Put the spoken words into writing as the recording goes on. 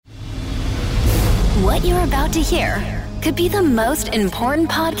What you're about to hear could be the most important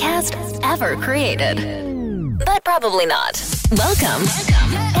podcast ever created. But probably not. Welcome.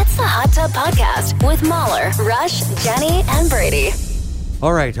 It's the Hot Tub Podcast with Mahler, Rush, Jenny, and Brady.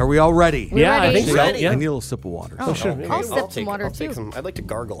 All right, are we all ready? We're ready. I think so. I Yeah. need a little sip of water. Oh, sure. I'll sip some water I'll take too. some. I'd like to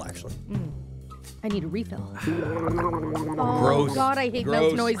gargle, actually. I need a refill. Gross. God, I hate Gross.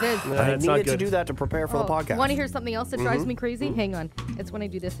 those noises. I it's not needed to good. do that to prepare for the podcast. Want to hear something else that drives me crazy? Hang on. It's when I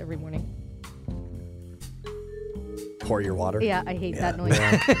do this every morning. Pour your water. Yeah, I hate that noise.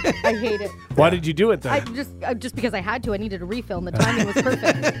 I hate it. Why did you do it then? I just because I had to. I needed a refill, and the timing was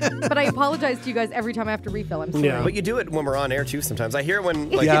perfect. But I apologize to you guys every time I have to refill. I'm sorry. Yeah. But you do it when we're on air too. Sometimes I hear it when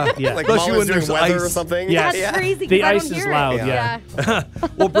like Yeah. Yeah. like Especially Mullen's when doing there's weather or ice. something. Yes. That's crazy. 'cause The I ice don't is hear loud, It. yeah.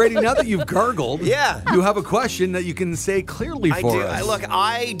 Well, Brady, now that you've gargled, Yeah. you have a question that you can say clearly I for do. us. Look,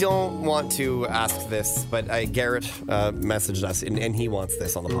 I don't want to ask this, but Garrett messaged us, and he wants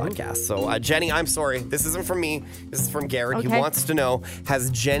this on the podcast. So, Jenny, I'm sorry. This isn't from me. This is from Garrett. Okay. He wants to know, has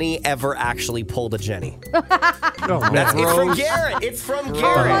Jenny ever actually pulled a Jenny? No. It's from Garrett. It's from Oh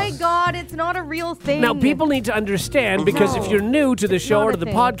Garrett. my God, it's not a real thing. Now, people need to understand, because if you're new to the show not or a to the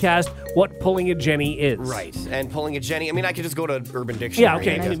thing. podcast, what pulling a Jenny is. Right. And pulling a Jenny. I mean, I could just go to Urban Dictionary. Yeah,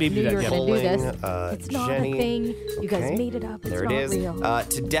 okay. I I guess. Maybe knew that, you were yeah. going to do this. Pulling, It's not Jenny. a thing. You guys Okay. made it up. It's There not it is. real.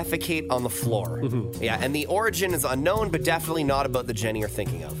 To defecate on the floor. Yeah, and the origin is unknown, but definitely not about the Jenny you're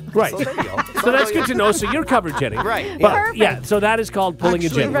thinking of. Right. So there you go. So that's good to know. So you're covered, Jenny. Right. But Perfect. yeah, so that is called pulling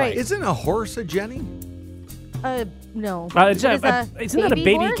Actually, a Jenny. right. Isn't a horse a Jenny? No. Isn't What is that a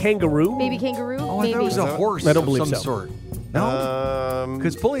baby horse? kangaroo? Baby kangaroo? Oh, I Maybe. thought it was a horse I don't of believe some so. sort. No?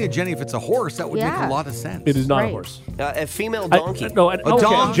 Because pulling a Jenny, if it's a horse, that would make Yeah. a lot of sense. It is not a Right. horse. A female donkey. Okay,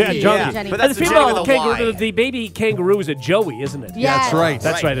 donkey. Jenny. Yeah. But And that's the a Jenny female with a kangaroo, Y. the baby kangaroo is a joey, isn't it? Yeah. That's right.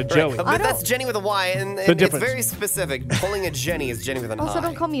 That's right, a joey. But that's Jenny with a Y, and it's difference. very specific. Pulling a Jenny is Jenny with an Also, I.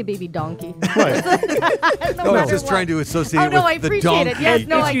 don't call me a baby donkey. Right. No, I was just trying to associate Oh, no, with I the appreciate it. donkey. Yes,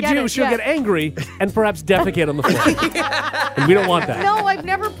 no, if I you get do, it. she'll yeah. get angry and perhaps defecate on the floor. And we don't want that. No, I've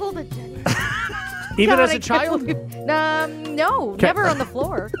never pulled a Jenny. Even God, as I a can't child? believe- no, never on the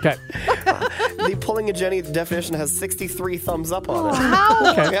floor. Okay. The pulling a Jenny definition has 63 thumbs up on it.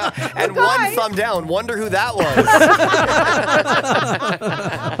 How? Yeah, and one thumb down. Wonder who that was.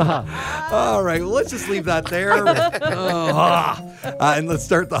 All right, well, let's just leave that there. And let's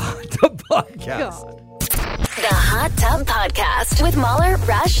start the Hot Tub Podcast. God. The Hot Tub Podcast with Mahler,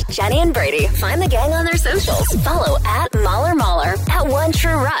 Rush, Jenny, and Brady. Find the gang on their socials. Follow at Mahler, at One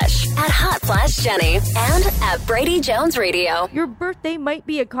True Rush, at Hot Flash Jenny, and at Brady Jones Radio. Your birthday might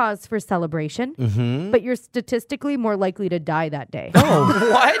be a cause for celebration, but you're statistically more likely to die that day.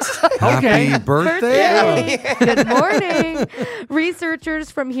 What? Happy birthday. Good morning.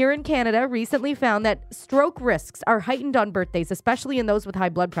 Researchers from here in Canada recently found that stroke risks are heightened on birthdays, especially in those with high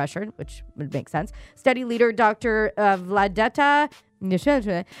blood pressure, which would make sense. Study leader Dr. Vladeta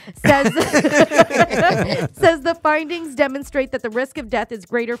says says the findings demonstrate that the risk of death is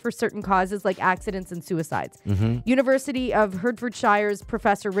greater for certain causes like accidents and suicides. University of Hertfordshire's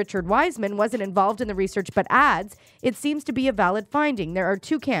Professor Richard Wiseman wasn't involved in the research, but adds it seems to be a valid finding. There are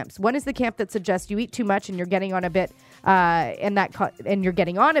two camps. One is the camp that suggests you eat too much and you're getting on a bit, and that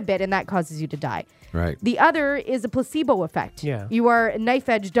causes you to die. Right. The other is a placebo effect. Yeah. You are knife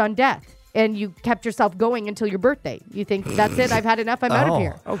edged on death. And you kept yourself going until your birthday. You think, that's it, I've had enough, I'm out of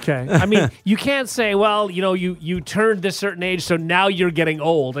here. Okay. I mean, you can't say, well, you turned this certain age, so now you're getting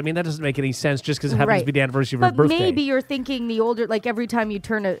old. I mean, that doesn't make any sense just because it happens to be the anniversary of your But birthday. maybe you're thinking the older, like every time you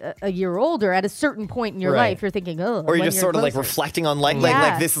turn a year older, at a certain point in your Right. life, you're thinking, oh, Or you're just sort of like reflecting on like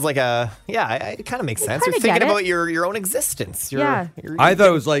this is like a it kind of makes sense. You're kinda thinking get it. about your own existence. Yeah. I thought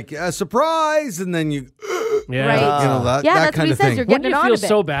it was like a surprise, and then you, Yeah. Right. that Yeah, that that's kind what he of says. thing. You're Wouldn't getting you it on feel a bit.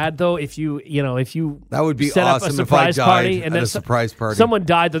 so bad though if you That would be set up a awesome if I surprise died party at a surprise party. Someone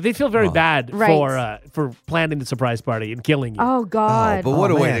died though. They feel very bad Right. for planning the surprise party and killing you. Oh, God. But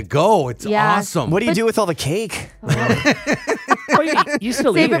what a way man. to go. It's Yeah. awesome. What do you do with all the cake? Well, you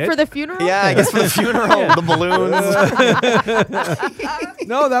still Save eat it for the funeral? Yeah, I guess for the funeral, the balloons.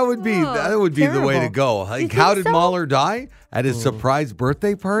 No, that would be the way to terrible. go. Like, think how did so? Mahler die? At his surprise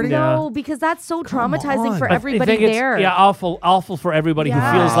birthday party? Yeah. No, because that's so traumatizing on. for I everybody think it's, there. Yeah, awful for everybody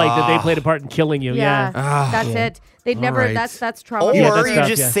Yeah. who feels like that they played a part in killing you. Yeah, Yeah. that's it. They'd never. right. That's Or traumatizing. Yeah, that's you tough,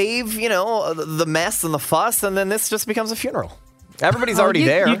 just yeah. save, the mess and the fuss, and then this just becomes a funeral. Everybody's already you-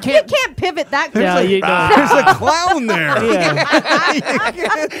 there. You can't pivot that quickly. Yeah, you know. There's a clown there. Yeah.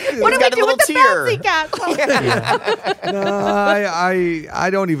 What do we got a do with the little bouncy castle? No, I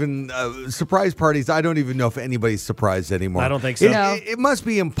don't even surprise parties. I don't even know if anybody's surprised anymore. I don't think so. No. It must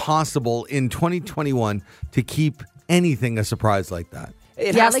be impossible in 2021 to keep anything a surprise like that.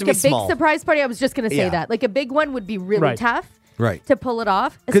 It Yeah, has like to be a big small. surprise party. I was just going to say Yeah. that. Like a big one would be really Right. tough Right. to pull it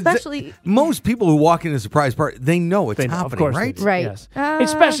off, 'Cause especially. most people who walk in a surprise party, they know it's They know, happening, of course, right? they do. Right. Yes.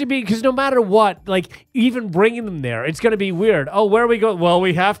 Especially because no matter what, like even bringing them there, it's going to be weird. Oh, where are we going? Well,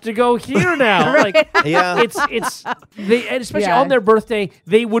 we have to go here now. Like, Yeah. it's they, and especially Yeah. on their birthday,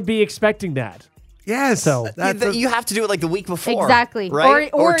 they would be expecting that. Yes. So- You have to do it like the week before. Exactly. Right?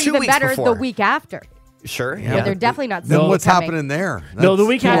 Or 2 even weeks better, before. the week after. Sure. Yeah. Yeah. They're definitely not Then seeing what's it coming. happening there? No, the That's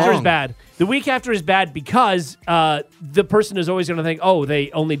week too after is long. bad. The week after is bad because the person is always going to think, oh,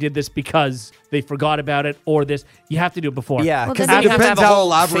 they only did this because they forgot about it or this. You have to do it before. Yeah, Well, because then then you you have to Depends have a how whole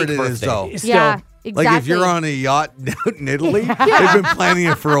elaborate fake it is, birthday. though. Still, Yeah, exactly. Like if you're on a yacht out in Italy, they've been planning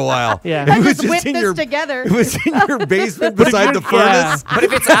it for a while. Yeah. It Let's was just whip in this your together. It was in your basement beside the Yeah. furnace. But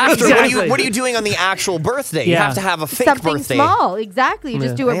if it's after, Exactly. what are you doing on the actual birthday? You Yeah. have to have a fake Something birthday. small, exactly.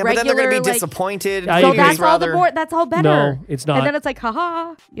 Just do a Yeah, but regular. then they're going to be like, disappointed. I so agree. that's all the rather- more. That's all better. No, it's not. And then it's like,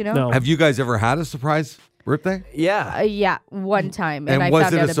 haha, you know. No. Have you guys ever had a surprise birthday? Yeah. Yeah, one time, and, And I was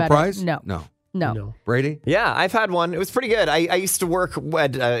found it out a about surprise? it. No, No. no. Brady? Yeah, I've had one. It was pretty good. I used to work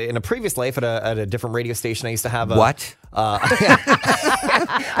in a previous life at a different radio station. I used to have a... What?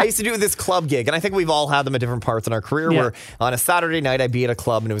 I used to do this club gig, and I think we've all had them at different parts in our career. Yeah. Where on a Saturday night, I'd be at a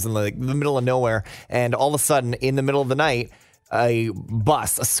club, and it was in the middle of nowhere, and all of a sudden, in the middle of the night, a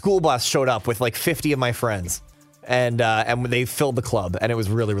school bus showed up with like 50 of my friends, and they filled the club, and it was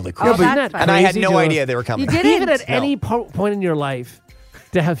really, really cool. Oh, but isn't that's that fun. and I had crazy no to- idea they were coming. You didn't? Even at No. any point in your life,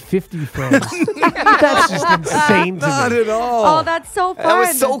 to have 50 friends, that's just insane to Not me. at all. Oh, that's so fun. That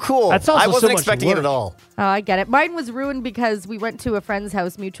was so cool. That's also I so wasn't much expecting it work. at all. Oh, I get it. Mine was ruined because we went to a friend's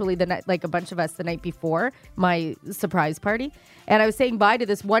house mutually the night, like a bunch of us the night before my surprise party, and I was saying bye to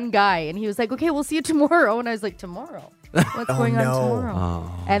this one guy, and he was like, "Okay, we'll see you tomorrow," and I was like, "Tomorrow? What's going on no.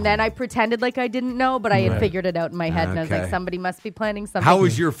 tomorrow?" And then I pretended like I didn't know, but I had figured it out in my head, and I was like, Okay. "Somebody must be planning something." How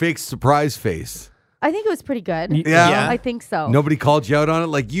was your fake surprise face? I think it was pretty good. Yeah? I think so. Nobody called you out on it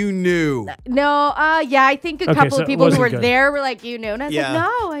like you knew. No, yeah, I think a Okay, couple so of it people who wasn't were good. there were like, you know, and I was Yeah. like,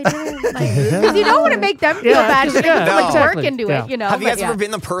 no, I didn't. Because you don't want to make them feel Yeah, bad. Because they put so much exactly. work into Yeah. it, you know. Have you but guys yeah. ever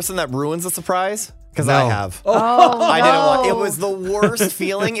been the person that ruins a surprise? Because No. I have. Oh, I didn't want. It no. was the worst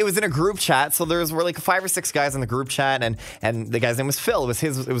feeling. It was in a group chat, so there were like 5 or 6 guys in the group chat, and the guy's name was Phil. It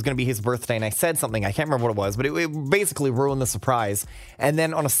was going to be his birthday, and I said something. I can't remember what it was, but it basically ruined the surprise. And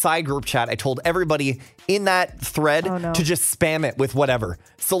then on a side group chat, I told everybody in that thread Oh, no. to just spam it with whatever.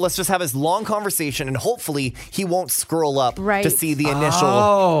 So let's just have this long conversation, and hopefully he won't scroll up Right. to see the initial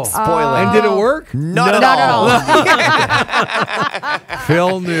Oh. spoiling. And did it work? Not Not at all.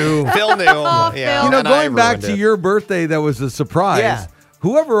 Phil knew. Phil knew. Yeah, Phil. You know, and I going back ruined to it. your birthday, that was a surprise. Yeah.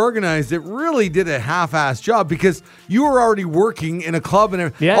 Whoever organized it really did a half-assed job because you were already working in a club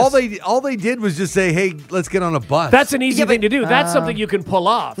and Yes. all they did was just say, "Hey, let's get on a bus." That's an easy Yeah, but- thing to do. That's something you can pull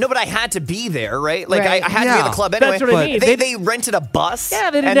off. No, but I had to be there, right? Like Right. I had to be Yeah. at the club anyway. That's what I But- mean. They rented a bus.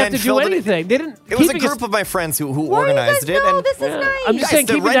 Yeah, they didn't and have then to do filled it in. anything. They didn't. It was a keeping group of my friends who Why do you organized guys it. know? And This is Yeah. nice. I'm just guys, saying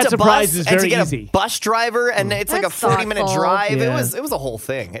to keeping rent that a bus surprise is and to very get easy. a bus driver, and it's like a That's 40-minute thoughtful. drive. Yeah. It was a whole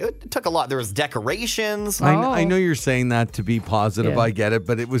thing. It took a lot. There was decorations. I know you're saying that to be positive. Yeah. I get it,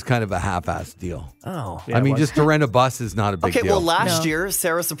 but it was kind of a half-assed deal. Oh. Yeah, I it mean, was. just to rent a bus is not a big Okay, deal. well, last year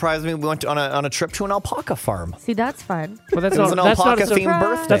Sarah surprised me. We went on a trip to an alpaca farm. See, that's fun. But that's It was not, an that's not a alpaca-themed surprise.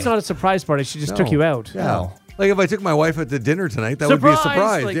 birthday. That's not a surprise party. She just took you out. Yeah. No. Like if I took my wife out to dinner tonight, that would be a Surprise!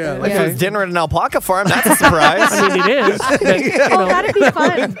 surprise. Like, yeah. If Yeah. it was dinner at an alpaca farm, that's a surprise. I mean, it is. But, you Oh, know, that'd be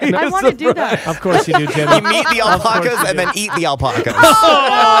fun. I want to do that. of course you do, you Jenny. meet the alpacas and then eat the alpacas.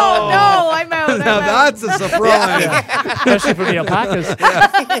 Oh, no, I'm out. Now that's a surprise. Especially for the alpacas.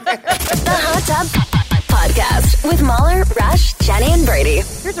 The Hot Tub Podcast with Mahler, Rush, Jenny, and Brady.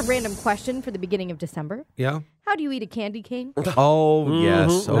 Here's a random question for the beginning of December. Yeah. How do you eat a candy cane? Oh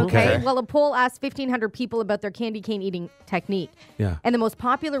yes. Okay. Well, a poll asked 1,500 people about their candy cane eating technique. Yeah. And the most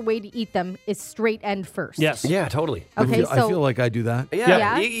popular way to eat them is straight end first. Yes. Yeah, totally. Okay, I feel like I do that. Yeah,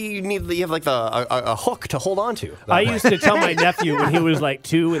 Yeah. you have like a hook to hold on to. I used to tell my nephew when he was like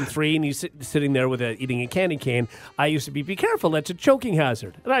 2 and 3 and he's sitting there with eating a candy cane, I used to be careful, that's a choking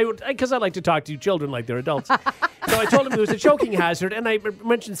hazard. And because I like to talk to children like they're adults. So I told him it was a choking hazard, and I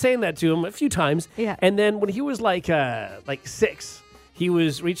mentioned saying that to him a few times. Yeah. And then when he was like 6, he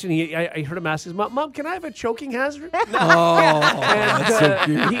was reaching. I heard him ask his mom, "Can I have a choking hazard?" Oh,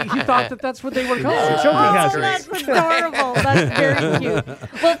 And he thought that's what they were called, choking Oh, hazards. that's adorable. That's very cute.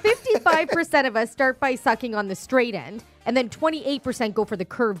 Well, 55% of us start by sucking on the straight end, and then 28% go for the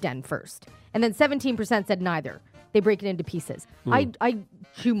curved end first. And then 17% said neither. They break it into pieces. I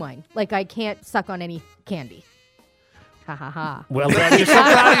chew mine. Like, I can't suck on any candy. Ha ha ha. Well done. You're so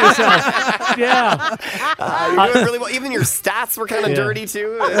proud of yourself. Yeah. You're doing really well. Even your stats were kind of dirty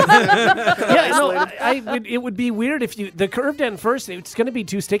too. Yeah, no, it would be weird if the curved end first, it's going to be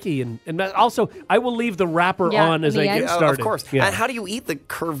too sticky. And also, I will leave the wrapper Yeah, on as in I the get end. started. Of course. Yeah. And how do you eat the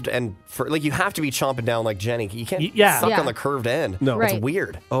curved end? Like, you have to be chomping down like Jenny. You can't Yeah. suck Yeah. on the curved end. No. It's Right.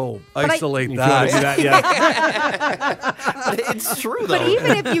 weird. Oh, I- isolate You gotta do that. that, yeah. But it's true, though. But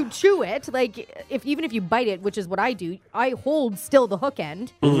even if you chew it, like even if you bite it, which is what I do, I hold still the hook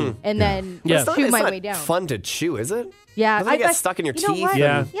end and then Yeah. It's chew not my way down. fun to chew, is it? Yeah, Doesn't it get stuck in your you know teeth? what?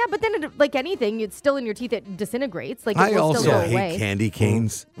 Yeah. Yeah, but then like anything, it's still in your teeth. It disintegrates. Like it I will also still go hate away. candy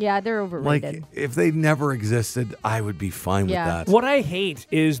canes. Yeah, they're Like, overrated. if they never existed, I would be fine Yeah. with that. What I hate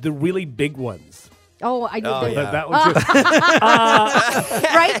is the really big ones. Oh, I do. Oh, the- yeah. That one too.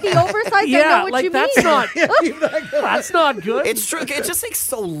 Right, the oversized. I know Yeah, what like you that's mean. that's not good. It's true. It just takes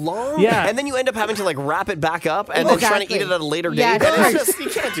so long. Yeah. And then you end up having to like wrap it back up and then trying to Exactly. eat it at a later date. Yes. And it's just, you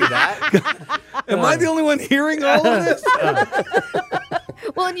can't do that. Am I the only one hearing all of this?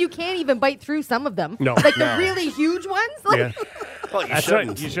 Well, and you can't even bite through some of them. No. Like the really huge ones. Like, Yeah. Well, you That's shouldn't.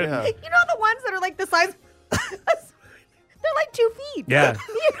 right. You shouldn't. Yeah. you know the ones that are like the size. They're like 2 feet. Yeah.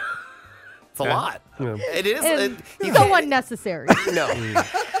 It's a lot. Yeah. It is. And You so can't- unnecessary. No.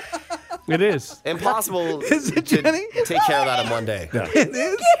 It is. Impossible Is it, to Jenny? take care of that in one day. Yeah. It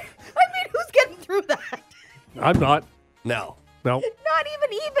is. I mean, who's getting through that? I'm not. No. No. Not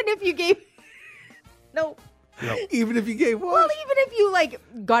even if you gave. No. No. Even if you gave Well, one. even if you like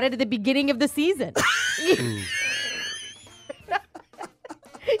got it at the beginning of the season.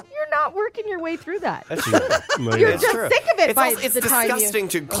 You're not working your way through that. That's true. No, You're yeah. just true. sick of it It's, by also, it's the time you. disgusting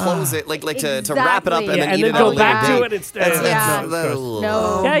to close it, like to wrap it up and Exactly. then and eat then it go at a back later to date. it instead. Yeah.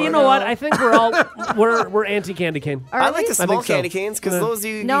 No. Yeah, you know what? I think we're anti candy cane. Are I like we? the small think so. candy canes because those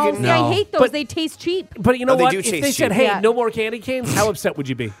you No, can. see, No. I hate those. But- they taste cheap. But you know Oh, they what? do If taste they said, cheap. "Hey, Yeah. no more candy canes," how upset would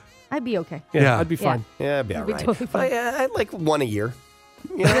you be? I'd be okay. Yeah. I'd be fine. Yeah, it'd be all be right. totally But I like one a year.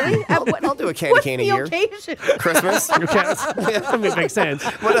 You know? Really? I'll do a candy What's cane a the year. occasion? Christmas. I mean, it makes sense.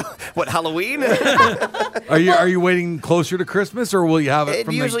 What Halloween? Are you waiting closer to Christmas, or will you have it? It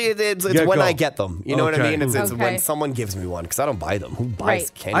from usually it's when get-go? I get them. You know what I Okay. mean? It's Okay. when someone gives me one because I don't buy them. Who buys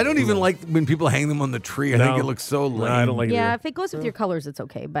Right. candy? I don't even like when people hang them on the tree. I think No. it looks so lame. No, I don't like it. Yeah, either. if it goes with your colors, it's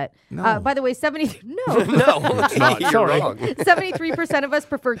okay. But No. by the way, 73% No, you're Sorry. wrong. of us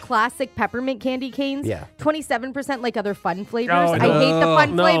prefer classic peppermint candy canes. Yeah. 27% like other fun flavors. Oh, I no. hate the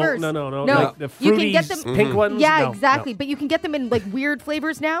fun No, flavors. no. No, Like the you fruity can get them. pink ones. Yeah, No, exactly. no. But you can get them in like weird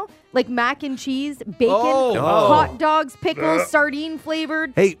flavors now, like mac and cheese, bacon, Oh. hot dogs, pickles, sardine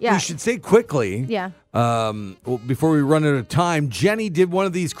flavored. Hey, yeah. we should say quickly. Yeah. Well, before we run out of time, Jenny did one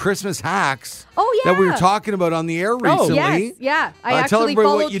of these Christmas hacks. Oh, That we were yeah. talking about on the air recently. Yes, yeah. I actually tell everybody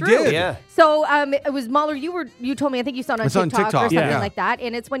followed what you through. did. Yeah. So it was Mahler. You told me. I think you saw it on It's on TikTok or TikTok, something yeah. like that.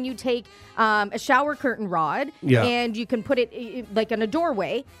 And it's when you take a shower curtain rod Yeah. and you can put it like in a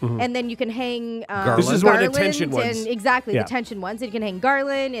doorway, and then you can hang Garland. This is one of the garlands tension ones. and exactly Yeah. the tension ones. And you can hang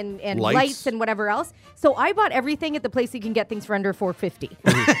garland and Lights. lights and whatever else. So I bought everything at the place you can get things for under $4.50.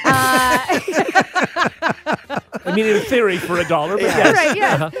 I mean, in theory, for $1, but yes. Right?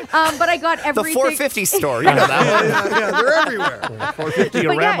 Yes. But I got The everything. 450 store. You know that one. Yeah, they're everywhere. $4.50 a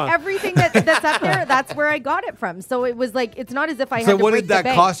But Rama. yeah, everything that's up there, that's where I got it from. So it was like, it's not as if I So had to what break did the that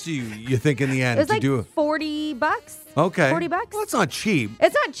bank. cost you think, in the end, It was to like do it? $40. Okay. $40? Well, that's not cheap.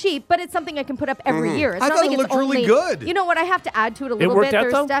 It's not cheap, but it's something I can put up every year. It's I not thought like it it's looked really only, good. You know what? I have to add to it a little worked bit. out,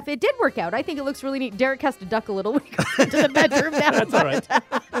 There's though? stuff. It did work out. I think it looks really neat. Derek has to duck a little when he goes into the bedroom now. That's all right.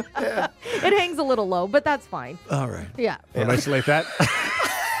 It hangs a little low, but that's fine. All right. Yeah. Or nice like that.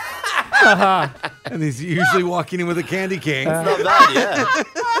 And he's usually walking in with a candy cane. Not bad, yeah.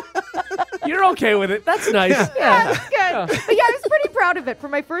 You're okay with it. That's nice. Yeah, that's good. But yeah, I was pretty proud of it for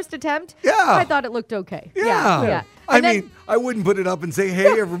my first attempt. Yeah. I thought it looked okay. Yeah. I And then- mean, I wouldn't put it up and say,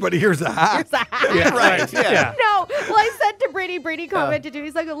 hey, everybody, here's a hack. Yeah, Right, yeah. No, well, I said to Brady commented too.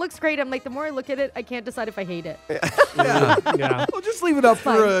 He's like, it looks great. I'm like, the more I look at it, I can't decide if I hate it. Yeah. Well, just leave it up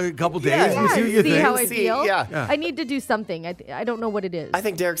for Fine. a couple days Yeah, and see what you see think. how I See, feel. yeah. I need to do something. I don't know what it is. I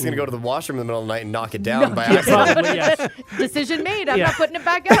think Derek's going to go to the washroom in the middle of the night and knock it down by Yeah, accident. probably, yes. Decision made. I'm Yeah. not putting it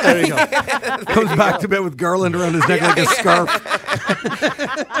back up. There you go. Comes back to bed with garland around his neck like a scarf.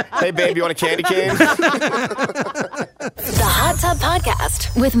 Hey, babe, you want a candy cane? The Hot Tub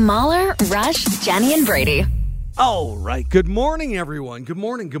Podcast with Mahler, Rush, Jenny, and Brady. All right. Good morning, everyone. Good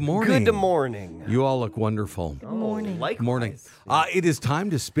morning. Good morning. Good morning. You all look wonderful. Morning. Good morning. It is time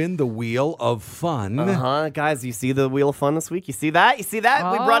to spin the wheel of fun. Guys, you see the Wheel of Fun this week? You see that? You see that?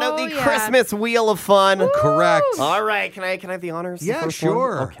 We brought out Oh, the yeah. Christmas Wheel of Fun. Correct. All right, can I have the honors? the Yeah, first one?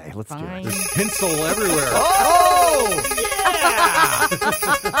 sure. Okay, let's do Fine. it. Tinsel everywhere. Oh!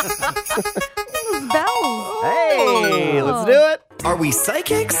 Those bells. Hey, let's do it. Are we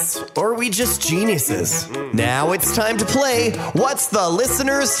psychics or are we just geniuses? Now it's time to play What's the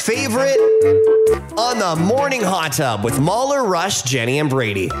Listener's Favorite on the Morning Hot Tub with Mahler, Rush, Jenny, and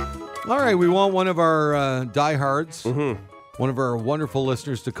Brady. All right, we want one of our diehards, one of our wonderful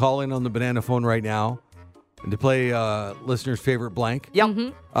listeners to call in on the banana phone right now and to play listener's favorite blank.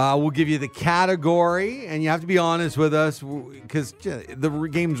 Yep. We'll give you the category, and you have to be honest with us because the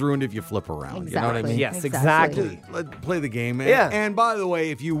game's ruined if you flip around. You know what I mean? Yes, exactly. Let's play the game. Yeah. And by the way,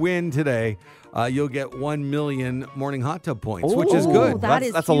 if you win today, you'll get 1 million morning hot tub points, which is good.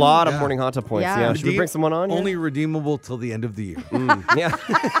 That's a lot of Yeah. morning hot tub points. Yeah. Yeah. Should we bring someone on? Only redeemable till the end of the year. Yeah.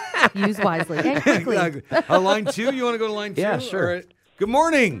 Use wisely and quickly. Exactly. Line 2, you want to go to line 2? Yeah, sure. All right. Good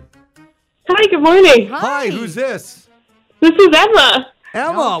morning. Hi, good morning. Hi, who's this? This is Emma.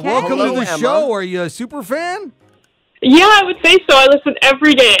 Emma, Okay. welcome Hello, to the Emma. show. Are you a super fan? Yeah, I would say so. I listen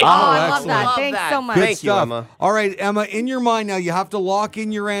every day. Oh, I love excellent. that. Love Thanks that. so much. Good Thank you, stuff. Emma. All right, Emma, in your mind now, you have to lock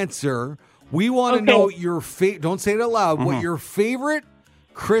in your answer. We want to Okay. know your don't say it out loud, what your favorite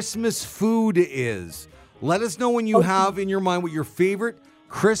Christmas food is. Let us know when you have in your mind what your favorite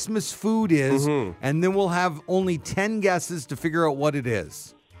Christmas food is, and then we'll have only 10 guesses to figure out what it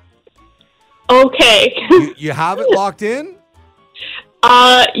is. Okay. You have it locked in?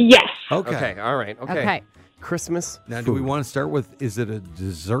 Yes. Okay. All right. Okay. Okay. Christmas. Now, do we want to start with, is it a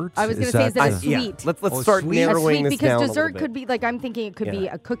dessert? I was going to say, is it a that, Yeah. sweet? Let's Oh, start sweet. A narrowing sweet this because down a dessert little could bit. be like I'm thinking it could be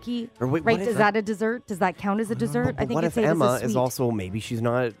Yeah. a cookie, Or wait, right? what if Is that a dessert? Does that count as a dessert? I But think what I'd if say Emma this is is sweet. also maybe she's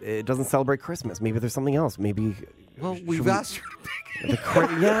not? It doesn't celebrate Christmas. Maybe there's something else. Maybe. Well, should we've we- asked her.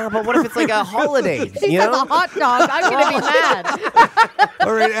 Yeah, but what if it's like a holiday? She you says know? a hot dog. I'm going to be mad.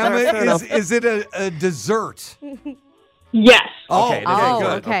 All right, Fair Emma, enough. is it a dessert? Yes. Oh, Oh,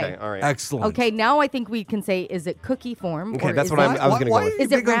 good. okay. All right. Excellent. Okay, now I think we can say, is it cookie form? Okay, or that's is what it- I was gonna go Why with. are you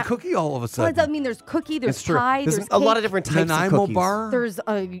Is it big on ra- cookie all of a Well, sudden? I mean, there's cookie, there's It's true. pie, There's there's a lot cake, of different types of Nanaimo cookies. bar? There's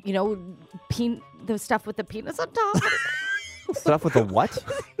the stuff with the peanuts on top. Stuff with a what?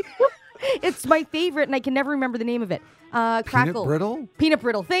 It's my favorite, and I can never remember the name of it. Crackle. brittle? Peanut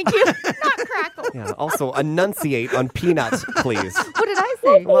brittle. Thank you. Not crackle. Yeah. Also, enunciate on peanuts, please. What did I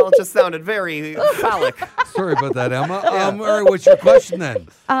say? Well, it just sounded very phallic. Sorry about that, Emma. All right, what's your question then?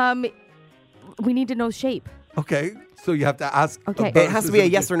 We need to know shape. Okay, so you have to ask. Okay. about It has to be a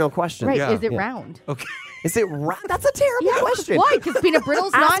specific- yes or no question. Right? Yeah. Is it Yeah. round? Okay. Is it round? That's a terrible question. Why? Because peanut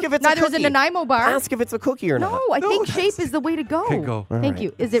brittle's Ask not. if it's Neither a is a cookie. Nanaimo bar. Ask if it's a cookie or not. No, I think shape is the way to go. Okay, go. Thank right.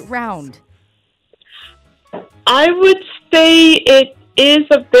 you. Is it round? I would say it is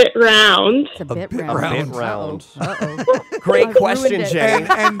a bit round. It's a bit bit round. round. A bit round. Uh-oh. Great I've question, ruined it. Jay.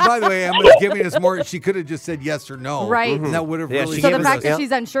 And by the way, Emma's giving us more. She could have just said yes or no. Right. And that would have Yeah, really she So gave the us fact a- that yeah.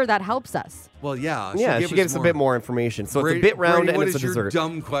 she's unsure, that helps us. Well, yeah. Yeah, she gave us a bit more information. So it's a bit round Brady, and what it's a is your dessert.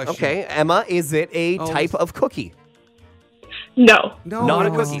 dumb question? Okay, Emma, is it a Oh, type of cookie? No. No, Not a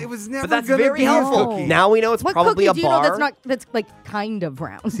it was- cookie. It was never But that's gonna very be a helpful. cookie. Now we know it's What probably cookie a do you bar. know that's like kind of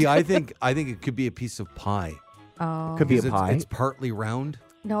round? See, I think it could be a piece of pie. Could be a Because pie. It's partly round.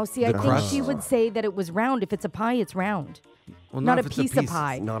 No, see, I think crust. she would say that it was round. If it's a pie, it's round. Well, Not a if it's piece of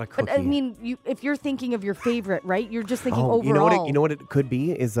pie. not a But I cookie. mean, if you're thinking of your favorite, right? You're just thinking Oh, overall. you know what it could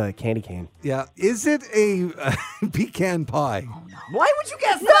be is a candy cane. Yeah. Is it a pecan pie? Why would you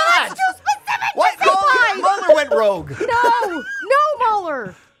guess that? It's too specific. What? to say pie. Mueller went rogue. No,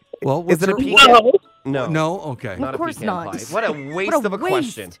 Mahler. Well, Is it a what's her- pecan? No. No. No. Okay. Not Of course a pecan not. pie. What a waste What a of a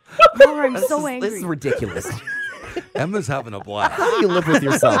waste. question. Mahler, I'm This so is, angry. This is ridiculous. Emma's having a blast. How do you live with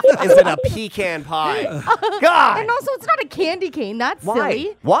yourself? Is it a pecan pie? God. And also, it's not a candy cane. That's Why?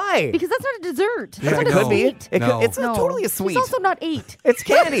 silly. Why? Because that's not a dessert. Yeah, That's I not a know. could be. sweet. It No. could, it's No. totally a sweet. It's also not 8. It's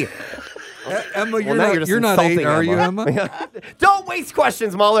candy. Emma, Well, now you're just not 8, insulting are you, Emma. Emma? Don't waste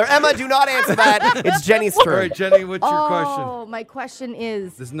questions, Mueller. Emma, do not answer that. It's Jenny's All turn. right, Jenny, what's your question? Oh, my question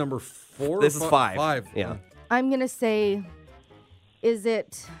is, This is number 4. This is 5. 5. Yeah. I'm going to say, is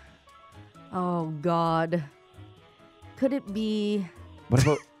it, oh, God. Could it be, What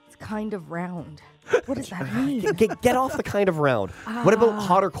about it's kind of round. What does that mean? get off the kind of round? What about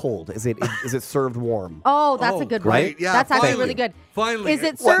hot or cold? Is it served warm? Oh, that's a good one. Right? Yeah, That's actually finally. really good. Finally. Is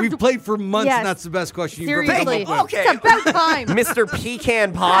it What, served? We've played for months, Yes. and that's the best question you've ever Seriously. come up with. Okay. It's about time. Mr.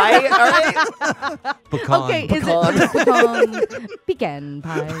 Pecan Pie. All right. Pecan. Okay, is it pecan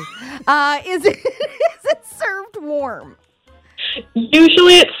pie? Is it served warm?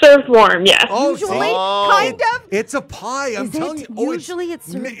 Usually it's served warm, yes. Oh, Usually, see? kind of. It's a pie. I'm Is telling it? you. Oh, Usually it's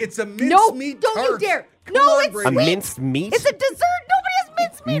served. it's a No, mincemeat don't you tart. dare. Come No, on, it's A Brady. sweet. minced meat. It's a dessert. Nobody has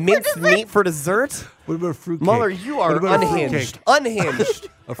Minced meat for dessert? What about fruitcake? Muller, you are What about a unhinged. fruitcake? Unhinged.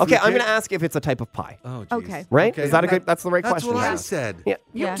 A Okay, I'm going fruitcake? to ask if it's a type of pie. Oh, geez. Okay. Right? Okay, Is that a good? That's the right That's question. what to I ask. said. Yeah.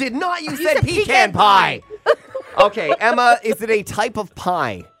 You Yeah. did not. You, said said pecan pie. Okay, Emma, is it a type of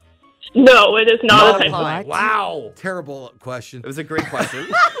pie? No, it is not a type of pie. Wow. Terrible question. It was a great question.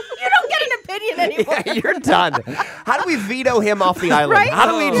 You don't get an opinion anymore. Yeah, you're done. How do we veto him off the island? Right? How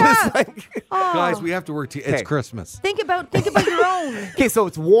do we Yeah. just like... Guys, we have to work. It's Okay. Christmas. Think about your own. Okay, so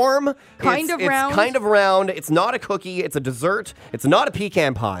it's warm. Kind of round. It's kind of round. It's not a cookie. It's a dessert. It's not a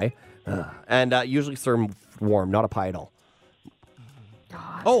pecan pie. And usually served warm, not a pie at all.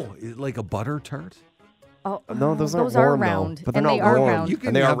 Oh, like a butter tart? Oh, No, those aren't are warm, though. round, But they're and not they are warm. round. You can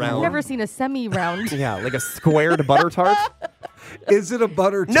And they are have round. I've never seen a semi-round. Yeah, like a squared butter tart. Is it a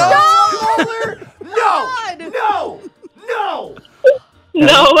butter tart? No! No!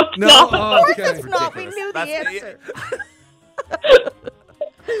 No, it's No. not. Oh, okay. It's not. We knew the That's- answer.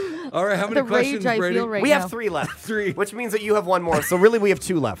 All right, how many The questions, rage I Brady? feel right We now. have 3 left. 3. Which means that you have 1 more. So really, we have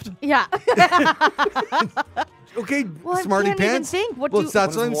 2 left. Yeah. Okay, Well, I smarty can't even pants. think. What well, do you-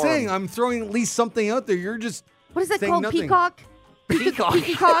 that's What what I'm is warm? saying. I'm throwing at least something out there. You're just What is that saying called? nothing. Peacock? Peacock.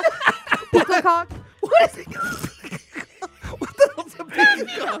 Peacock? Peacock? What is it?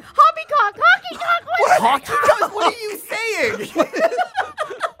 Hobbycock. Hockeycock. What? Hockey cup? What are you saying?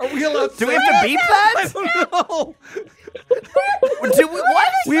 Are we allowed to Do we say have to beep that? No. Do we, what?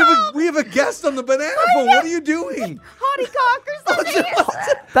 We have a guest on the banana phone. What are you doing? Hottycock or something.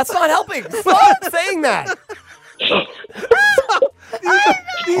 That's not helping. Stop saying that.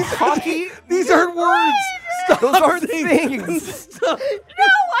 These Hockey? These aren't words. Stop Those aren't saying- things. Stop. No,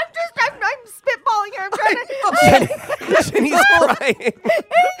 I'm spitballing here. I'm trying to. Jenny's crying.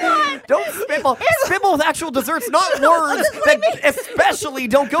 Don't spitball. Spitball with actual desserts, not words that especially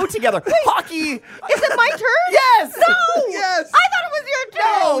don't go together. Hockey. Is it my turn? Yes. No. Yes. I thought it was your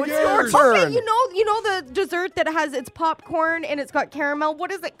turn. No, it's your yours. turn. Okay, you know the dessert that has its popcorn and it's got caramel.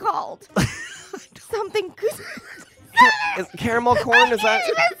 What is it called? Something. Is caramel corn? Is that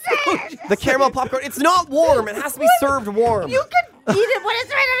the caramel popcorn? It's not warm. It has to be served warm. You can eat it when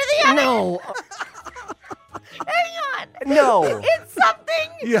it's right under the oven. No. Hang on. No. It's something.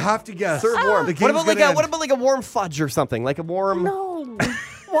 You have to guess. Served warm. The What game's about like gonna a end. what about like a warm fudge or something? Like a warm. No.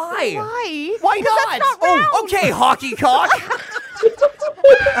 Why? Why? Why 'Cause not? That's not round. Oh, okay, hockey cock.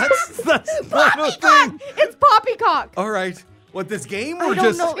 That's not a thing. It's poppycock. All right. What, this game I or don't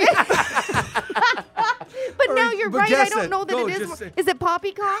just know. But now right, you're but right. I guess don't it. know that Go, it just is. say- Is it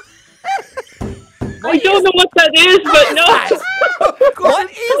poppycock? I don't know what that is, but no. What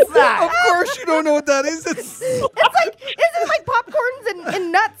is that? Of course you don't know what that is. It's It's like, is it like popcorns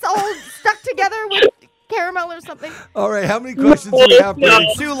and nuts all stuck together with caramel or something? all right. How many questions do we have, No.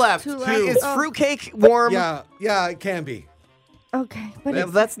 Brady? 2 left. Two left. Is Oh. fruitcake warm? Yeah, it can be. Okay, but Yeah,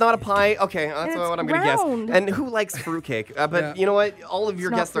 it's, that's not a pie. Okay, that's it's what I'm going to guess. round. And who likes fruitcake? But Yeah. you know what? All of your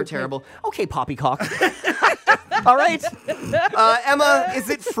not guesses are fruitcake. terrible. Okay, poppycock. All right. Emma, is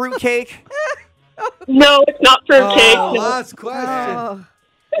it fruitcake? No, it's not fruitcake. Oh, No. last question. oh,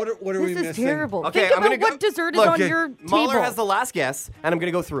 What are we this is missing? terrible. Okay, Think I'm gonna about go- what dessert is Look, on okay, your Mahler table. has the last guess, and I'm going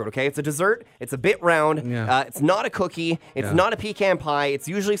to go through it, okay? It's a dessert. It's a bit round. Yeah. It's not a cookie. It's Yeah. not a pecan pie. It's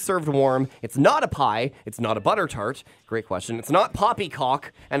usually served warm. It's not a pie. It's not a butter tart. Great question. It's not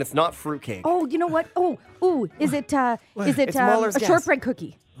poppycock, and it's not fruitcake. Oh, you know what? Is it It's Mahler's a guess. shortbread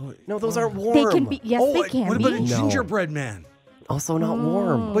cookie? No, those aren't warm. They can be. Yes, Oh, they can what be. about a No. gingerbread man? Also not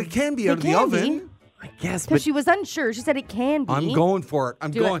warm. But it can be They out of the can oven. be. I guess, Because but she was unsure. She said it can be. I'm going for it.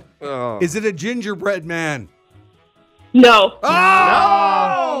 I'm Do it. going. Oh. Is it a gingerbread man? No.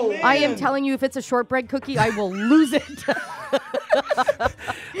 Oh! I am telling you, if it's a shortbread cookie, I will lose it.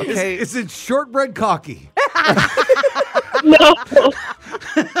 okay. Is it shortbread cocky? No.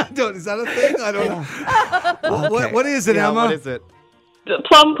 Is that a thing? I don't know. What is it, Yeah, Emma? What is it?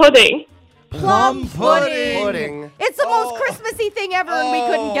 Plum pudding. Plum pudding. Pudding. It's the most Christmassy thing ever, and we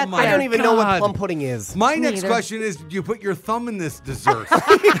couldn't get my there. I don't even know what God. plum pudding is. My Me next either. question is, do you put your thumb in this dessert?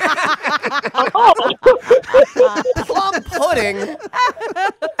 Plum pudding?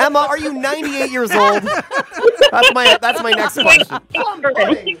 Emma, are you 98 years old? That's my next question. Plum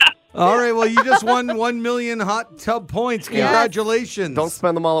pudding. All right, well, you just won 1 million hot tub points. Congratulations. Don't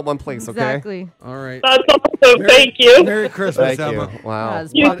spend them all at one place, okay? Exactly. All right. That's awesome. Thank you. Merry Christmas, Thank Emma. you. Wow.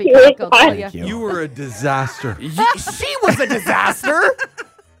 As You poppycock, too. I'll tell ya. Thank you. You were a disaster. She was a disaster.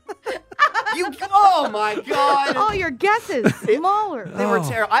 Oh my God. All your guesses, smaller. They were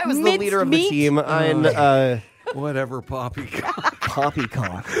terrible. I was the leader of the Minced meat? team. I'm Whatever, Poppy.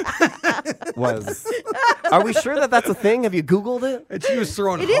 poppycock. was. Are we sure that that's a thing? Have you Googled it? And she was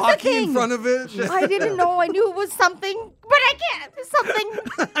throwing It is a hockey in thing. front of it. I didn't know. I knew it was something, but I can't.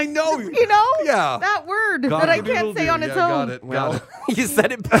 Something, I know. you know? Yeah. That word that I can't say on its yeah, own. Got it. Well, you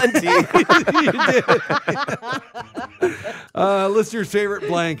said it plenty. Listener's favorite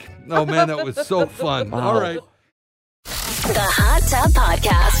blank. Oh, man, that was so fun. All right. The Hot Tub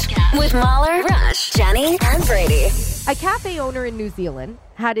Podcast with Mahler, Rush, Jenny, and Brady. A cafe owner in New Zealand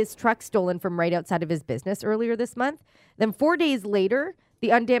had his truck stolen from right outside of his business earlier this month. Then 4 days later,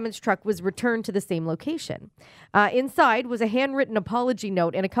 the undamaged truck was returned to the same location. Inside was a handwritten apology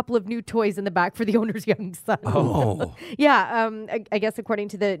note and a couple of new toys in the back for the owner's young son. Oh. Yeah, I guess according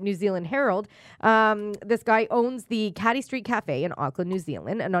to the New Zealand Herald, this guy owns the Caddy Street Cafe in Auckland, New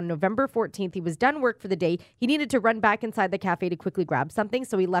Zealand. And on November 14th, he was done work for the day. He needed to run back inside the cafe to quickly grab something,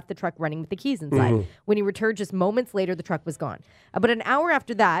 so he left the truck running with the keys inside. When he returned just moments later, the truck was gone. But an hour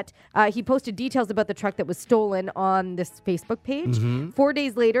after that, he posted details about the truck that was stolen on this Facebook page. 4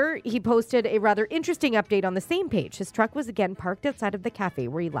 days later, he posted a rather interesting update on the same page. His truck was again parked outside of the cafe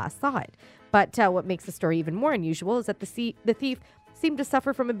where he last saw it. But what makes the story even more unusual is that the thief seemed to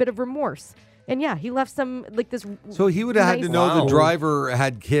suffer from a bit of remorse. And yeah, he left some, like this. So he would have had to know the driver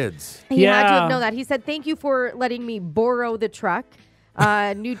had kids. He had to Yeah. have known that. He said, "Thank you for letting me borrow the truck."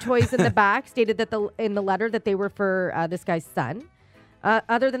 New toys in the back, stated that in the letter that they were for this guy's son.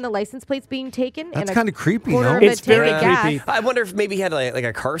 Other than the license plates being taken, That's and kind of creepy, quarter no? of a It's tank very of gas. creepy. I wonder if maybe he had like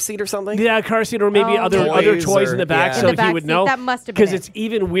a car seat or something. Yeah, a car seat or maybe Oh, other Toys toys or- in the back, yeah. so In the he back would seat, know. that must have been Because it. it's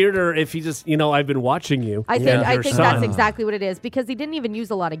even weirder if he just, I've been watching you. I think and I your think son. that's exactly what it is, because he didn't even use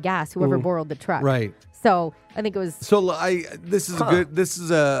a lot of gas. Whoever borrowed the truck, Right. So I think it was. So this is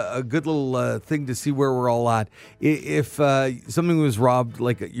a good little thing to see where we're all at. If something was robbed,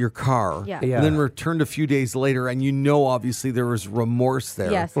 like your car, Yeah. Yeah. and then returned a few days later, and obviously there was remorse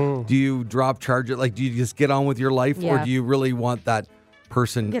there. Yes. Do you drop charge it? Like, do you just get on with your life, or Yeah. do you really want that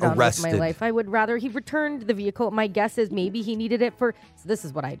person Get on arrested? with my life. I would rather he returned the vehicle. My guess is maybe he needed it for. So this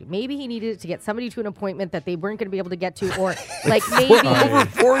is what I do. Maybe he needed it to get somebody to an appointment that they weren't going to be able to get to, or like maybe. Over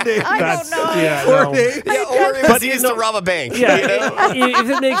 4 days. I That's- don't know. Yeah, 4 no. days. Yeah, or it was But, used to rob a bank. Yeah, You know? if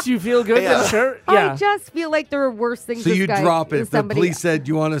it makes you feel good, then sure. Yeah. I just feel like there are worse things. So this you guy drop it. is If the somebody- police said, "Do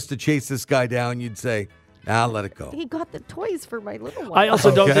you want us to chase this guy down?" You'd say, "Nah, let it go." He got the toys for my little one. I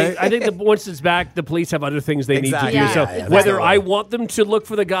also don't Okay. think. I think that once it's back, the police have other things they Exactly. need to do. Yeah, So yeah, whether definitely. I want them to look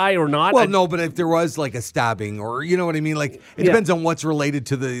for the guy or not, Well, no, but if there was like a stabbing, or you know what I mean, like it depends on what's related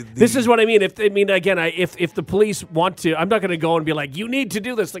to the this is what I mean. If the police want to, I'm not going to go and be like, you need to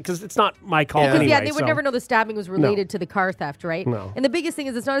do this, because it's not my call Because anyway. they would so. never know the stabbing was related to the car theft, right? No. And the biggest thing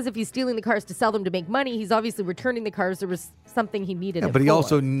is, it's not as if he's stealing the cars to sell them to make money. He's obviously returning the cars. There was something he needed. Yeah, it but he for.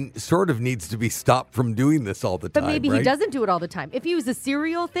 also sort of needs to be stopped from doing this all the But time. maybe right? he doesn't do it all the time. If he was a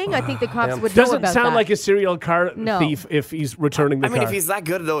serial thing, I think the cops would know Doesn't about sound that. like a serial car No. thief if he's returning the I mean, car. if he's that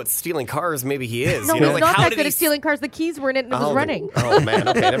good though at stealing cars, maybe he is. No, you know, he's like not how that did good he at stealing cars. The keys were in it and it was Oh, running. Oh man,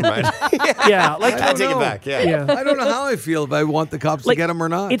 okay, never mind. yeah, like I take it back. Yeah. yeah. I don't know how I feel if I want the cops to get him or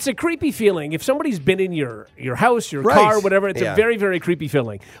not. It's a creepy feeling. If somebody's been in your house, your Right. car, whatever, it's Yeah. a very, very creepy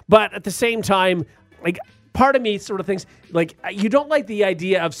feeling. But at the same time, like, part of me sort of thinks, like, you don't like the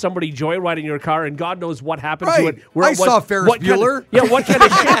idea of somebody joyriding your car and God knows what happened to Right. it. I saw Ferris what kind of- Bueller. yeah, what kind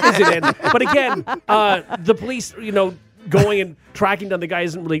of shape is it in? But again, the police, going and tracking down the guy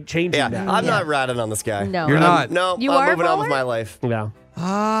isn't really changing Yeah, that. I'm not ratting on this guy. No. You're not. No, You I'm are, moving on with Mueller? my life. Yeah.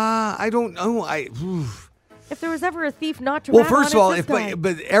 I don't know. If there was ever a thief not to Well, rat first on, of all, it's this guy.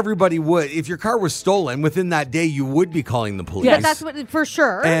 but everybody would. If your car was stolen within that day, you would be calling the police. But that's what, for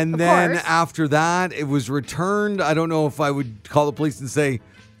sure. And of then course. after that, it was returned. I don't know if I would call the police and say,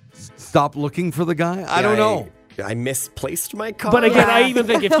 "Stop looking for the guy." I don't know. I misplaced my car. But again, Yeah. I even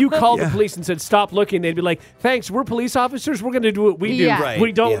think if you called the police and said, stop looking, they'd be like, thanks, we're police officers. We're going to do what we do. Yeah. Right,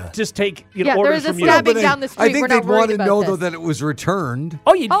 We don't yeah. just take Yeah, orders there is from a you. stabbing But down the I street. think We're they'd not worried want to about know this. though that it was returned.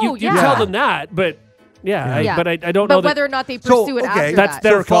 Oh, you yeah. tell them that, but Yeah. but I don't But know whether that. or not they pursue it after That's that.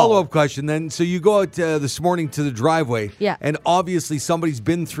 their So call. follow-up question then. So you go out this morning to the driveway, Yeah. and obviously somebody's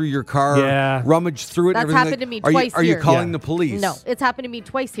been through your car, Yeah. rummaged through it. That's and everything. happened to me Are twice Are you here. calling Yeah. the police? No, it's happened to me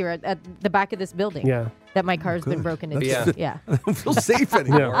twice here at the back of this building. Yeah. That my car's been broken into. Yeah. Yeah. I don't feel safe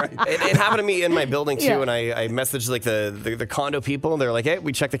anymore. Right? It happened to me in my building too, Yeah. and I messaged like the condo people. They're like, "Hey,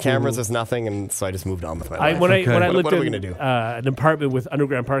 we checked the cameras. There's nothing," and so I just moved on with my life. When I Okay. lived What are we in gonna do? an apartment with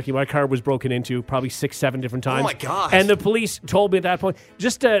underground parking, my car was broken into probably 6-7 different times. my gosh. And the police told me at that point,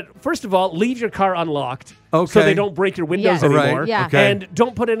 just first of all, leave your car unlocked. so Okay. they don't break your windows Yeah. Right. anymore. Yeah. Okay. And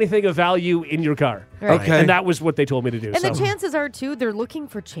don't put anything of value in your car. Right. Okay. And that was what they told me to do. And so. the chances are too, they're looking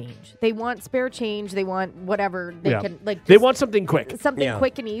for change. They want spare change. They want whatever they Yeah. can like. They just want something quick. something Yeah.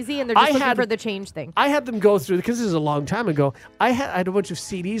 quick and easy, and they're just I looking had- for the change thing. I had them go through, because this is a long time ago, I had a bunch of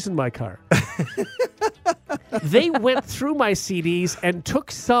CDs in my car. They went through my CDs and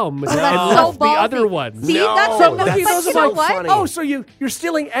took some and so left the ballsy. other ones. See, No, that's So so that's but those you are know so what? funny. Oh, so you're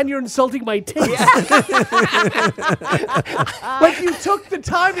stealing and you're insulting my taste. Like you took the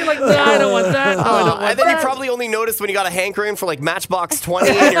time, you're like, nah, I don't want that. No, I don't want And then you that. probably only noticed when you got a hankering for like Matchbox 20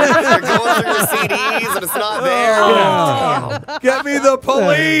 and you're going through your CDs and it's not there. Oh, get me the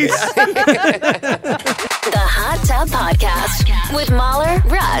police. The Hot Tub Podcast with Mahler,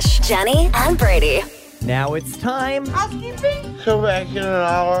 Rush, Jenny, and Brady. Now it's time Housekeeping? Come back in an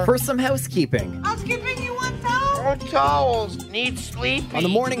hour. for some housekeeping. Housekeeping, you want towels? More towels. Need sleepy. On the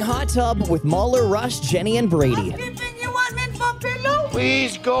Morning Hot Tub with Mahler, Rush, Jenny, and Brady. Housekeeping, you want mint for pillow?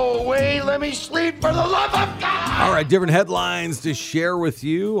 Please go away. Let me sleep for the love of God. All right, different headlines to share with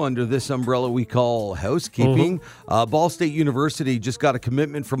you under this umbrella we call housekeeping. Ball State University just got a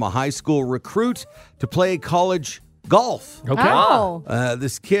commitment from a high school recruit to play college golf. Okay. Oh,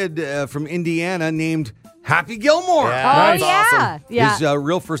 This kid from Indiana named Happy Gilmore. oh Nice. yeah, Awesome. yeah. His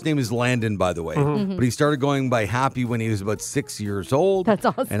real first name is Landon, by the way. But he started going by Happy when he was about 6 years old. That's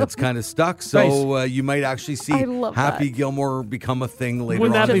awesome. And it's kind of stuck. So you might actually see I love Happy that. Gilmore become a thing later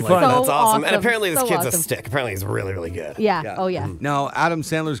Wouldn't on. that be in fun? life. So That's awesome. And awesome. apparently this So kid's awesome. a stick. Apparently he's really, really good. Yeah. Oh yeah. Now, Adam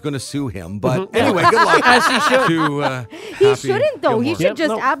Sandler's going to sue him. But anyway, good luck. As he should. To, He Happy shouldn't though. He Gilmore. should Yep, just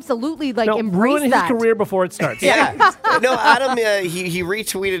no. absolutely like No, embrace ruin his that. career before it starts. Yeah. No, Adam, he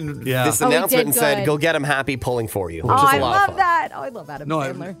retweeted Yeah. this Oh, he announcement did and said, good. go get him Happy pulling for you, which Oh, is I a lot of love fun. that. Oh, I love Adam No,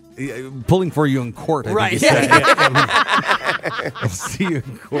 Sandler. pulling for you in court. I Right. think he said. I'll see you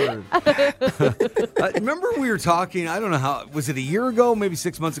in court. Remember we were talking, I don't know how, was it a year ago, maybe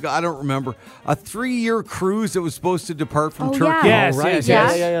 6 months ago? I don't remember. A 3-year cruise that was supposed to depart from Oh, Turkey. yeah. Yes, right. yes,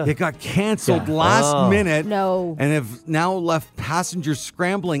 Yeah. yes. It got canceled last minute. No. And have now left passengers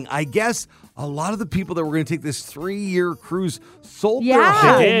scrambling. I guess a lot of the people that were going to take this 3-year cruise sold Yeah.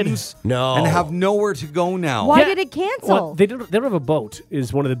 their They did. homes No. and have nowhere to go now. Why Yeah. did it cancel? Well, they don't have a boat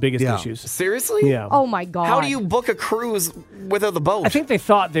is one of the biggest Yeah. issues. Seriously? Yeah. oh my god. How do you book a cruise without the boat? I think they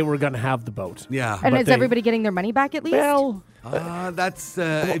thought they were going to have the boat. Yeah. And but is they- everybody getting their money back at least? Well, That's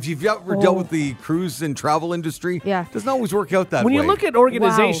if you've ever dealt with the cruise and travel industry, Yeah. it doesn't always work out that when way. you look at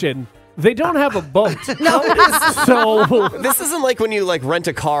organization, they don't have a boat. So This isn't like when you like rent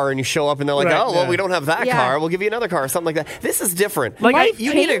a car and you show up and they're like, Right, oh, well, yeah. we don't have that Yeah. car. We'll give you another car or something like that. This is different. Like,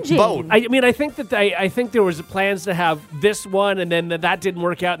 you need a Life-changing. boat. I mean, I think that I think there was plans to have this one, and then that didn't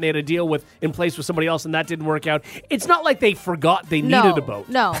work out, and they had a deal in place with somebody else, and that didn't work out. It's not like they forgot they No, needed a boat.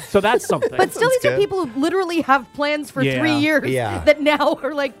 no. So that's something. But still, these are good. people who literally have plans for Yeah. 3 years Yeah. that now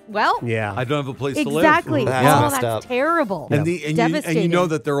are like, well, yeah. I don't have a place to live. exactly. That's Oh, messed that's up. terrible. And, and you Devastating. know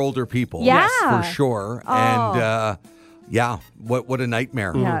that they're older people. Yeah. For sure. Oh. And yeah, what a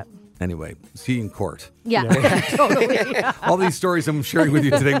nightmare. Yeah. Anyway, see you in court. Yeah, totally. Yeah. All these stories I'm sharing with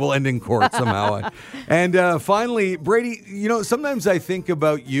you today will end in court somehow. And finally, Brady, you know, sometimes I think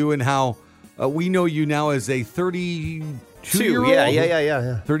about you and how we know you now as a 32-year-old.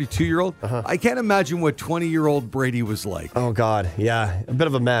 Yeah. 32-year-old. I can't imagine what 20-year-old Brady was like. Oh, God. Yeah. A bit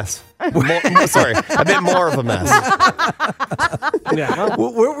of a mess. Sorry. A bit more of a mess. Yeah.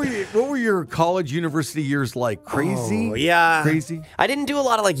 What were your college, university years like? Crazy? Oh, yeah. Crazy? I didn't do a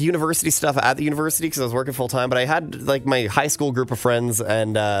lot of like university stuff at the university because I was working full time, but I had like my high school group of friends,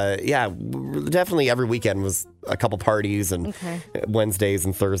 and definitely every weekend was a couple parties, and Wednesdays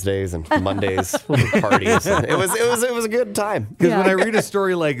and Thursdays and Mondays parties. And it was a good time. Because when I read a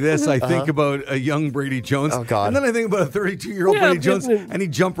story like this, I think about a young Brady Jones. Oh, God. And then I think about a 32-year-old Yeah, Brady Jones, and he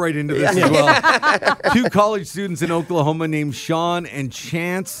jumped right into this as well. 2 college students in Oklahoma named Sean and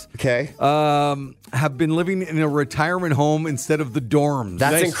Chance Okay. have been living in a retirement home instead of the dorms.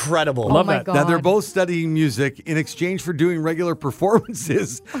 That's incredible. Oh Love my that. god. Now, they're both studying music. In exchange for doing regular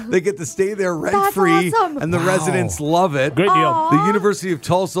performances, they get to stay there rent-free, awesome. and the residents love it. Great deal. The University of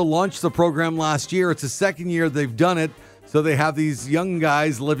Tulsa launched the program last year. It's the second year they've done it. So they have these young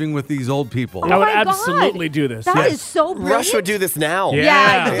guys living with these old people. I would my God. absolutely do this. That yes. is so brilliant. Rush would do this now. Yeah.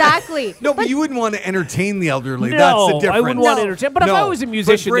 Yeah, exactly. No, but you wouldn't want to entertain the elderly. No, That's the difference. I wouldn't want to No. entertain. But if I was a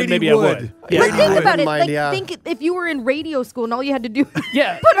musician, then maybe I would. But think would. about it. Mind, Like, yeah. think if you were in radio school and all you had to do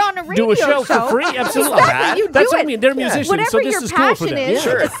Yeah. put on a radio Do a show for free? Absolutely. Exactly. You That's do what I it. mean. They're musicians, Whatever so this your is cool for passion them. is,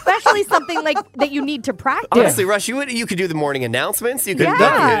 Sure. especially something like that you need to practice. Honestly, Rush, you could do the morning announcements. You could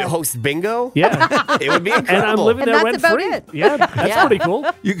Yeah. host bingo. Yeah. It would be And incredible. I'm living And there that's rent about free. it. Yeah, that's pretty cool.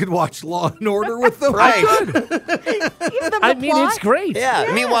 You could watch Law and Order with them. Right. Give them I the mean, plot. it's great.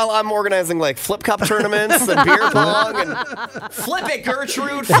 Yeah. Meanwhile, I'm organizing like flip cup tournaments and beer pong and flip it,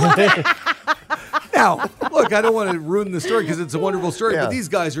 Gertrude. Flip it. Now, look, I don't want to ruin the story because it's a wonderful story, Yeah. but these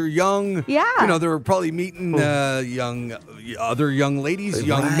guys are young. Yeah. You know, they're probably meeting other young ladies,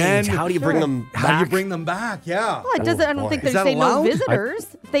 young Right. men. How do you bring them How do you back? bring them back? Yeah. Well, it doesn't. I don't think Is they that say no allowed? visitors.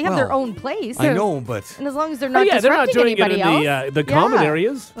 They have their Well, own place. I know, but And as long as they're Oh, not yeah, they're not disrupting doing it in anybody else. the common Yeah.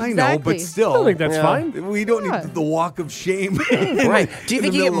 areas. I know, but Exactly. still. I don't think that's fine. We don't Yeah. need the walk of shame. Right. Do you in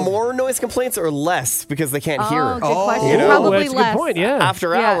think the you get middle of- more noise complaints or less because they can't hear Oh, good question. you know? Probably that's a less. good point. Yeah.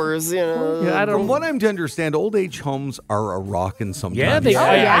 after Yeah. hours? You know. Yeah, I From don't. what I'm to understand, old age homes are a rockin' sometimes. Yeah, they. Oh,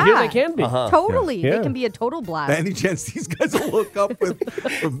 I yeah. hear they can be. Totally. Yeah. They can be a total blast. Any chance these guys will hook up with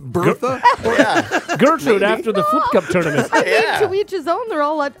Bertha? Gertrude after the flip cup tournament. Yeah. To each his own. They're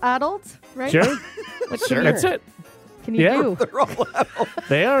all adults, right? Sure. Sure. That's it. Can you Yeah. do?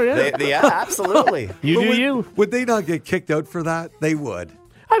 They are. Yeah. Yeah, absolutely. You But do would, you. Would they not get kicked out for that? They would.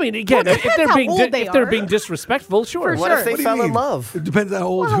 I mean, again, Well, if depends they're how being old they if they're are. being disrespectful, sure. For What sure. if they What do you fell in mean? love? It depends on how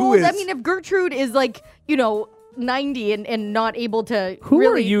old How who old? is. I mean, if Gertrude is like, 90 and not able to Who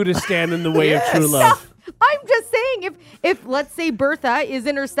really are you to stand in the way of true love? I'm just saying, if let's say Bertha is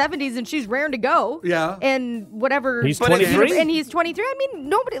in her 70s and she's raring to go, Yeah. and whatever, He's But if 23. and he's 23. I mean,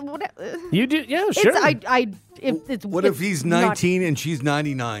 nobody. You do, yeah, sure. If it's What it's if he's not- 19 and she's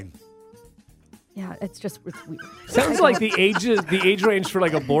 99? Yeah, it's weird. Sounds like the age range for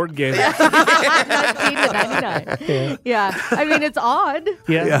like a board game. 19 to 99. Yeah, I mean it's odd.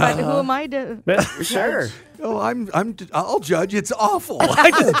 Yeah. But who am I to? Sure. Oh, I'll judge. It's awful. I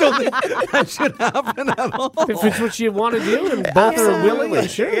just don't think that should happen at all. If it's what you want to do and both are willing, then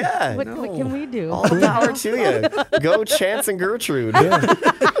sure. Yeah. What can we do? All the power to you. Go Chance and Gertrude.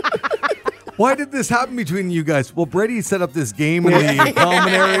 Why did this happen between you guys? Well, Brady set up this game in the common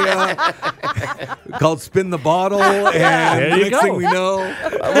area called Spin the Bottle, and There you next thing go. we know,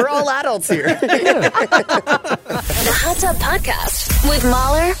 We're all adults here. The Hot Tub Podcast with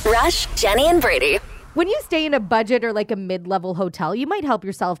Mahler, Rush, Jenny, and Brady. When you stay in a budget or like a mid-level hotel, you might help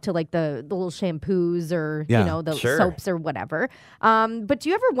yourself to like the little shampoos or Yeah, the sure. soaps or whatever. But do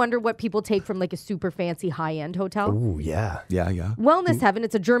you ever wonder what people take from like a super fancy high-end hotel? Ooh, yeah. yeah. Wellness Heaven,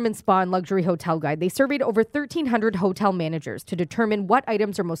 it's a German spa and luxury hotel guide. They surveyed over 1,300 hotel managers to determine what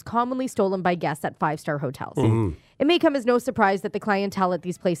items are most commonly stolen by guests at five-star hotels. It may come as no surprise that the clientele at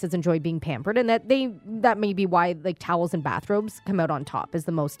these places enjoy being pampered, and that may be why like towels and bathrobes come out on top as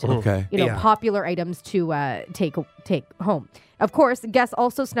the most Okay. popular items to take home. Of course, guests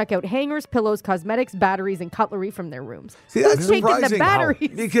also snuck out hangers, pillows, cosmetics, batteries, and cutlery from their rooms. See, that's Taking the surprising. batteries.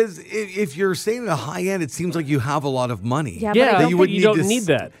 Because if you're staying at a high end, it seems like you have a lot of money. Yeah, but Yeah, I but don't you think don't need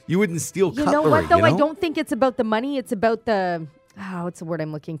that. You wouldn't steal You cutlery. know what, though? you know? I don't think it's about the money. It's about the... what's the word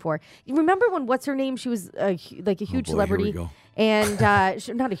I'm looking for? You remember when, what's her name? She was like a huge boy, celebrity. here we go. And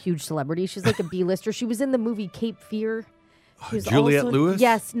not a huge celebrity. She's like a B-lister. She was in the movie Cape Fear. She was Juliette also- Lewis?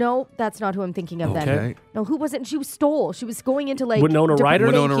 Yes. No, that's not who I'm thinking of then. Okay. No, who was it? And she was stole. She was going into like... Winona Ryder?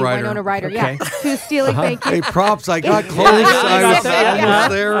 Thank Winona you, Ryder. Winona Ryder, yeah. She was stealing, thank you. Hey, props. I got close. Yeah, I was yeah. almost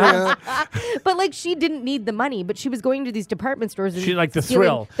there. Yeah. But like she didn't need the money, but she was going to these department stores. And She like the stealing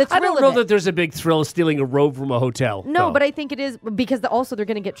thrill. The thrill I don't of know it. that there's a big thrill stealing a robe from a hotel. No, though. but I think it is because also they're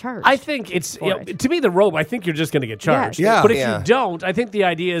going to get charged. I think it's it. to me the robe. I think you're just going to get charged. Yeah. But if Yeah. you don't, I think the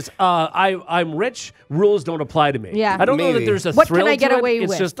idea is I'm rich. Rules don't apply to me. Yeah. I don't know that Maybe. there's a What can thrill I get to it. away It's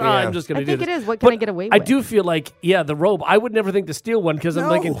with? just Yeah. I'm just going I to do think this. it is. What can I But get away I with? do feel like the robe. I would never think to steal one because I'm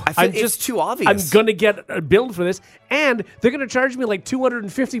thinking I feel I'm it's just too obvious. I'm going to get a bill for this, and they're going to charge me like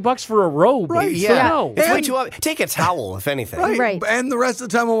 $250 for a robe. Right, So Yeah. no. It's way too obvious. Take a towel, if anything. Right. And the rest of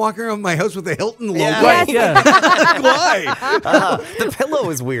the time, I'm walking around my house with the Hilton logo. Yeah. Right. Yeah. Why? The pillow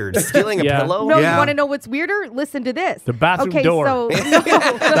is weird. Stealing a Yeah. pillow? No, Yeah. you want to know what's weirder? Listen to this. The bathroom okay, door. So,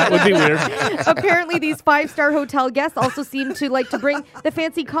 That would be weird. apparently, these five-star hotel guests also seem to like to bring the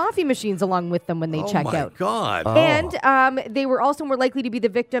fancy coffee machines along with them when they check oh my out. God. And they were also more likely to be the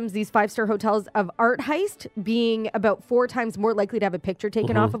victims, these five-star hotels, of art heist, being about 4 times more likely to have a picture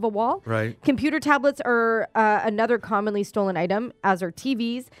taken off of a wall. Right. Computer tablets are another commonly stolen item, as are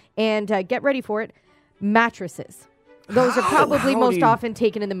TVs. And get ready for it, mattresses. Those are probably How most do you- often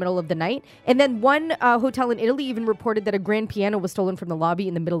taken in the middle of the night. And then one hotel in Italy even reported that a grand piano was stolen from the lobby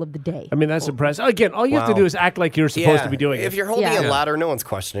in the middle of the day. I mean, that's impressive. Again, all you have to Wow. do is act like you're supposed to be doing If it. you're holding Yeah. a ladder, no one's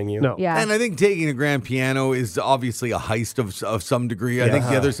questioning you. No. Yeah. And I think taking a grand piano is obviously a heist of some degree. I think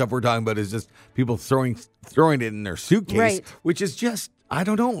the other stuff we're talking about is just people throwing it in their suitcase, Right. which is just, I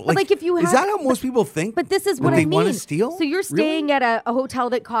don't know. like, if you is have- that how most people think? But this is When what I they mean. want to steal? So you're staying at a hotel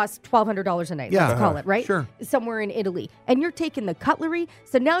that costs $1,200 a night. Yeah. Let's call it, right? Sure. Somewhere in Italy, and you're taking the cutlery.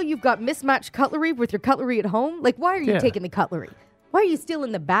 So now you've got mismatched cutlery with your cutlery at home. Like, why are you Yeah. taking the cutlery? Why are you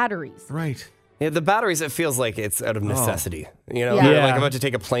stealing the batteries? Right. Yeah, the batteries, it feels like it's out of necessity. You know, Yeah. you're Yeah. like about to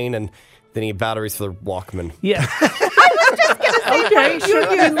take a plane and they need batteries for their Walkman. Yeah. Okay, sure.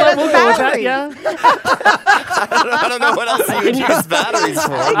 you use We'll go with that, batteries. yeah. I don't know what else you would use batteries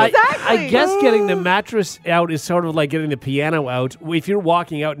for. I guess getting the mattress out is sort of like getting the piano out. If you're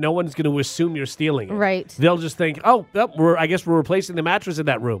walking out, no one's going to assume you're stealing it. Right. They'll just think, I guess we're replacing the mattress in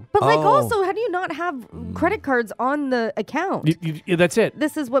that room. But like, also, how do you not have credit cards on the account? That's it.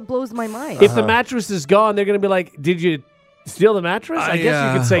 This is what blows my mind. If the mattress is gone, they're going to be like, did you steal the mattress? I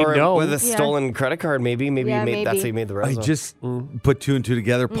guess you could say Or no. with a stolen credit card, maybe. Maybe Yeah, you made, that's maybe. how you made the I rest. just put two and two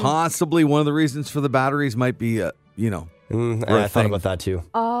together. Possibly one of the reasons for the batteries might be, I thought thought about that too.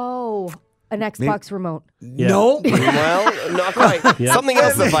 Oh, an Xbox remote. no. Well, not quite. Something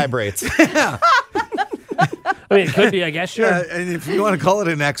else that vibrates. I mean, it could be, I guess, sure. Yeah, and if you want to call it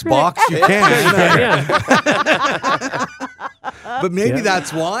an Xbox, you can. Yeah. But maybe Yeah.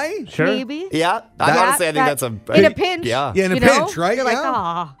 that's why. Sure. Maybe. Yeah, That- honestly, I think that- that's a in a pinch. Yeah. Yeah, in a You know? pinch, right? You're like, Yeah.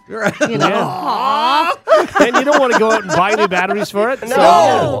 ah, Right. you know, Yeah. aw. And you don't want to go out and buy new batteries for it. No.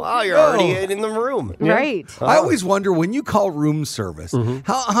 So- Oh, you're already in the room. Right. I always wonder when you call room service, Mm-hmm.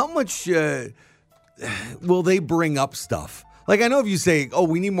 how much will they bring up stuff? Like I know if you say, "Oh,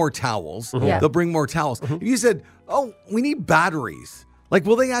 we need more towels," Yeah. they'll bring more towels. Mm-hmm. If you said, "Oh, we need batteries," like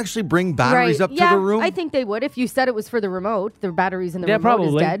will they actually bring batteries Right. up Yeah, to the room? I think they would. If you said it was for the remote, the batteries in the Yeah, remote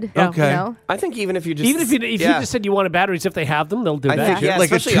probably. is dead. Yeah. Okay. You know? I think even if you just Even if you just said you wanted batteries, if they have them, they'll do I that. think, yeah,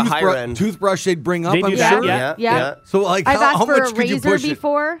 like especially a higher end. toothbrush they'd bring up. They do I'm that, sure. yeah. Yeah. So like I've how asked for much a could you razor push it?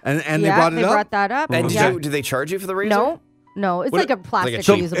 before. And yeah, they brought it they up? brought that up. And yeah. do they charge you for the razor? No, it's What like a plastic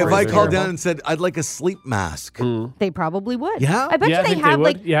So reusable if I razor. called down and said I'd like a sleep mask, They probably would. Yeah? I bet Yeah, I you they think they have would.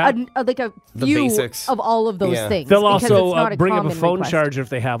 like Yeah. like a The few basics. of all of those Yeah. things. They'll because also it's not bring up a common phone request. charger if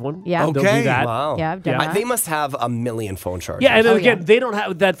they have one. Yeah. They'll Okay. do that. Wow. Yeah, I've done Yeah. that. They must have a million phone chargers. Yeah, and Oh, again, yeah. they don't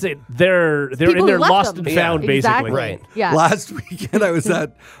have. That's it. They're in People there, left lost them. and Yeah. found, Exactly. basically. Right. Yeah. last weekend I was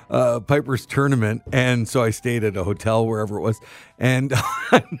at Piper's tournament, and so I stayed at a hotel wherever it was. And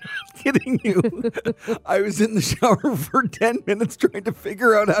I'm not kidding you, I was in the shower for 10 minutes trying to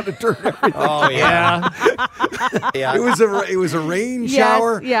figure out how to turn everything. Oh yeah. Yeah. Yeah. It was a rain Yes,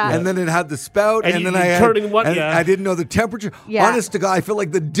 shower, yeah. and then it had the spout, And and, you- then I you had, turning what- and yeah. I didn't know the temperature. Yeah. Honest to God, I feel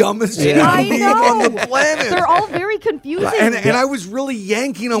like the dumbest I human being know. on the planet. They're all very confusing. and I was really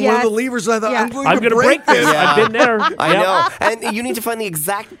yanking on one of the Yes. levers. And I thought Yeah. I'm going I'm to going to break this. Yeah. I've been there. I Yep. know. And you need to find the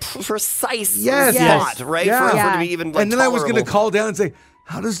exact precise Yes. spot, right? Yeah. For it Yeah. to be even like And then I was going to tolerable. call down and say,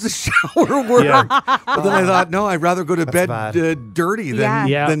 how does the shower work? Yeah. But then I thought, no, I'd rather go to bed bad. dirty than, Yeah.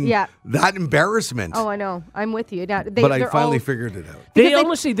 Yeah. than Yeah. that embarrassment. oh, I know. I'm with you. Now, but I they're finally all- figured it out. They Because they-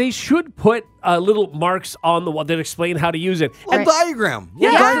 honestly, they should put little marks on the wall that explain how to use it. A And diagram. yeah,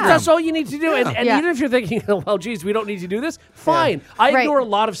 Little diagram. that's all you need to do. And Yeah. even if you're thinking, well, geez, we don't need to do this, fine. I Right. ignore a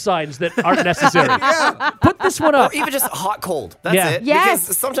lot of signs that aren't necessary. Put this one up. Or even just hot cold. That's Yeah. it. Yes.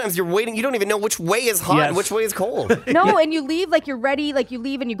 Because sometimes you're waiting, you don't even know which way is hot Yes. and which way is cold. No, and you leave like you're ready, like you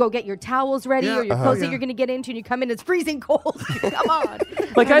leave and you go get your towels ready Yeah. or your clothes that Yeah. you're going to get into, and you come in, it's freezing cold. Come on.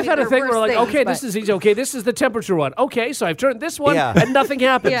 Like I I've mean, had a they're thing where worse like, things, okay, but- this is easy. Okay, this is the temperature one. Okay, so I've turned this one Yeah. and nothing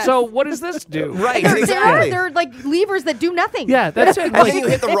happened. Yes. So what does this do? Right, There exactly. are like levers that do nothing. Yeah, that's it. And Like, then you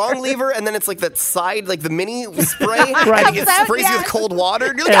hit the wrong lever, and then it's like that side, like the mini spray, Right. and it Comes out, sprays you yeah. with cold water.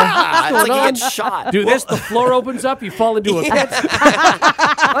 And you're like, Yeah. ah! It's What's like you going get on? shot. do this, the floor opens up, you fall into a pit.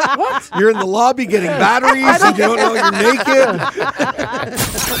 You're in the lobby getting batteries and you don't know you're naked.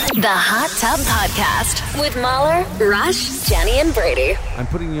 The Hot Tub Podcast with Mahler, Rush, Jenny, and Brady. I'm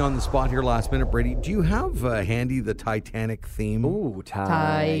putting you on the spot here last minute, Brady. Do you have handy the Titanic theme? Ooh,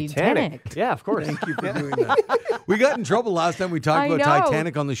 Titanic. Yeah, of course. Thank you for doing that. We got in trouble last time we talked I about know.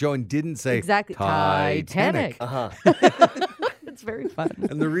 Titanic on the show and didn't say Exactly. Titanic. It's very fun.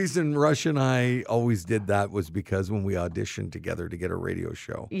 And the reason Rush and I always did that was because when we auditioned together to get a radio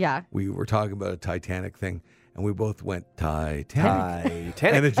show, Yeah. we were talking about a Titanic thing. and we both went Titanic.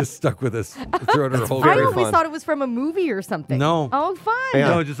 Titanic. And it just stuck with us throughout our whole I career. always thought it was from a movie or something. No. Oh, fun.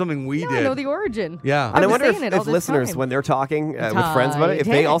 No, just something we No, did. I know the origin. Yeah. And I was wonder saying it all if the listeners, time. when they're talking with friends about it, if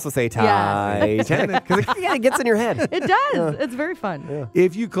they Titanic. also say Yeah. Titanic. Because it gets in your head. It does. It's very fun.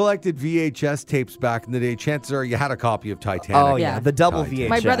 If you collected VHS tapes back in the day, chances are you had a copy of Titanic. Oh, yeah. Yeah. The double Titanic. VHS.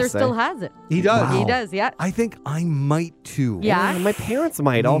 My brother eh? still has it. He does. He does, yeah. I think I might too. Yeah. My parents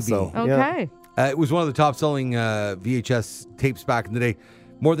might also. Yeah. Okay. It was one of the top-selling VHS tapes back in the day.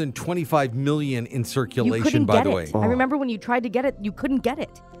 More than 25 million in You circulation, couldn't by get the it. way. I remember when you tried to get it, you couldn't get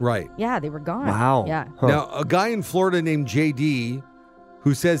it. Right. Yeah, they were gone. Wow. Yeah. Now, a guy in Florida named JD,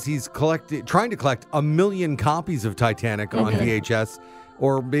 who says he's trying to collect 1 million copies of Titanic on VHS,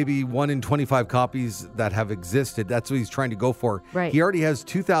 or maybe 1 in 25 copies that have existed. That's what he's trying to go for. Right. He already has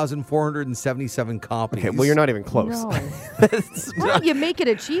 2,477 copies. Okay, well, you're not even close. No. Why don't you make it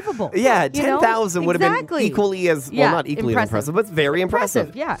achievable? Yeah, You know? 10,000 would have Exactly. been equally as, Yeah, well, not equally as impressive, but very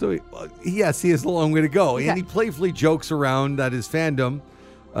impressive. Yeah. So, yes, he has a long way to go. Okay. And he playfully jokes around at his fandom.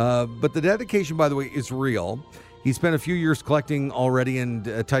 But the dedication, by the way, is real. He spent a few years collecting already, and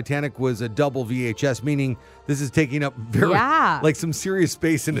Titanic was a double VHS, meaning this is taking up like some serious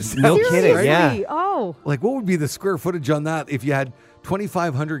space in his No house. kidding, right? yeah. Oh. Like, what would be the square footage on that if you had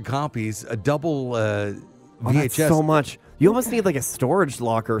 2,500 copies, a double VHS? That's so much. You almost need like a storage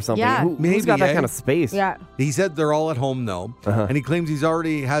locker or something. Yeah. Who's Maybe, got that eh? kind of space? Yeah. He said they're all at home, though. And he claims he's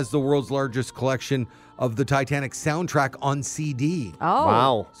already has the world's largest collection of the Titanic soundtrack on CD. Oh.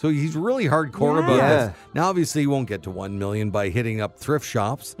 Wow. So he's really hardcore about Yeah. this. Now, obviously, he won't get to 1 million by hitting up thrift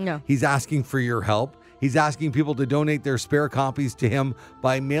shops. No. He's asking for your help. He's asking people to donate their spare copies to him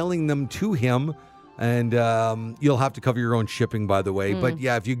by mailing them to him. And you'll have to cover your own shipping, by the way. But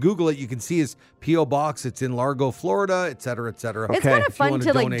yeah, if you Google it, you can see his P.O. box. It's in Largo, Florida, et cetera, et cetera. It's kind of If you fun wanna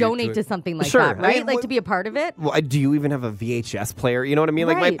to like donate it. to something like Sure. that, I right? mean, like what- to be a part of it. Well, do you even have a VHS player? You know what I mean?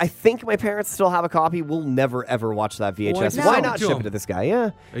 Like, Right. I think my parents still have a copy. We'll never, ever watch that VHS. not? Why No. not To ship him. it to this guy? Yeah.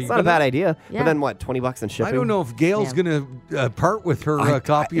 you It's not a gonna? bad idea. Yeah. But then what, $20 in shipping? I don't know if Gail's going to part with her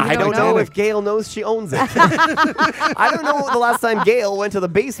copy of I don't know Titanic. if Gail knows she owns it. I don't know the last time Gail went to the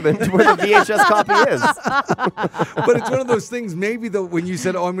basement where the VHS copy is. But it's one of those things, maybe when you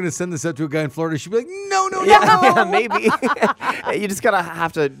said, oh, I'm going to send this out to a guy in Florida, she'd be like, no. Yeah, maybe. You just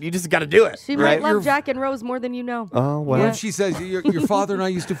gotta do it. She right? might love Jack and Rose more than you know. Oh, well. What if she says, your father and I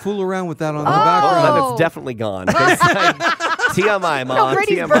used to fool around with that on the Well, background? then Oh. it's definitely gone. TMI, Mom. No,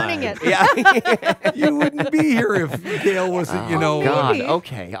 Brady's TMI. burning it. Yeah. You wouldn't be here if Gail wasn't, God. Maybe.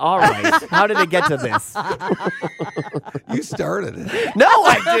 Okay. All right. How did it get to this? you started it. No,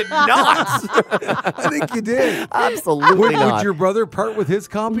 I did not. I think you did. Absolutely Would not. your brother part with his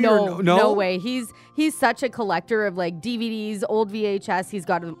copy? No, or no way. He's such a collector of like DVDs, old VHS. He's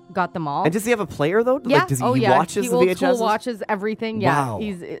got them all. And does he have a player though? yeah. Like, does he oh yeah. watches he the old VHS? school watches everything. Yeah. Wow.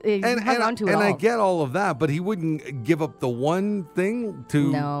 He's And hung on to it and all. I get all of that, but he wouldn't give up the one thing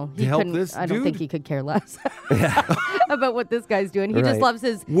to, No, to he help couldn't. this I don't dude? think he could care less about what this guy's doing. He just Right. loves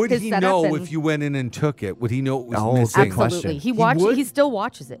his. Would his he setup know and- if you went in and took it? Would he know it was Oh, missing? good question. Absolutely. He would? He still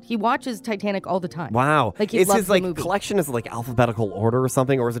watches it. He watches Titanic all the time. Wow. Like he is loves his the like movie. collection is it like alphabetical order or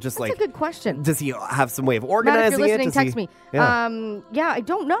something, or is it just That's like? a good question. Does he have some way of Matt, organizing if you're listening, it? Does text he- me. Yeah. Yeah, I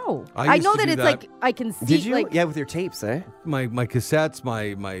don't know. I I used know to that do it's that. like I can see. Did you? Like, Yeah, with your tapes, eh? my cassettes,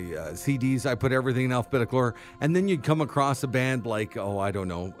 my CDs, I put everything in alphabetical order, and then you'd come across a band like, I don't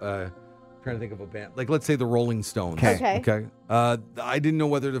know, trying to think of a band, like let's say the Rolling Stones. Okay. Okay. I didn't know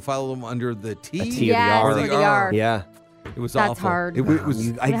whether to file them under the T, A T Yes, or the or the R. R. Yeah. It was That's awful. hard. It was.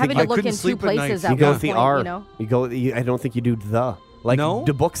 You- I'm having I to look couldn't in two sleep at night. places You at You go one with the point, R. you know? You go. I don't think you do the. Like, No?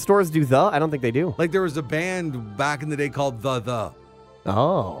 do bookstores do the? I don't think they do. Like there was a band back in the day called The.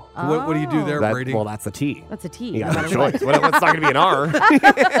 Oh. What do you do there, That- Brady? well, that's a T. That's a T. You no got no matter what. choice. It's not going to be an R.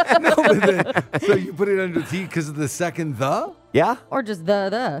 No, but so you put it under T because of the second the? Yeah. Or just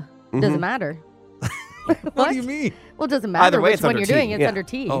the. Doesn't matter. What do you mean? Well, it doesn't matter Either way, which it's one under you're T, doing. It's yeah. under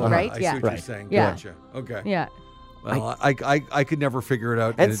T, Oh, right? I Yeah. see what you're Right. saying. Yeah. Gotcha. Okay. Yeah. Well, I could never figure it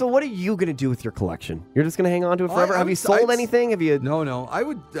out. And so, what are you going to do with your collection? You're just going to hang on to it forever? I Have you would- sold I'd- anything? Have you? No. I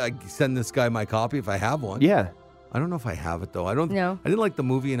would send this guy my copy if I have one. Yeah. I don't know if I have it though. I don't. No. I didn't like the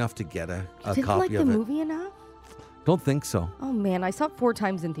movie enough to get a Didn't copy like the of it. movie enough? Don't think so. Oh man, I saw it 4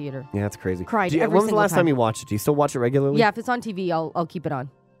 times in theater. Yeah, that's crazy. Cried Do you- every when was the single last time time. you watched it? Do you still watch it regularly? Yeah, if it's on TV, I'll keep it on.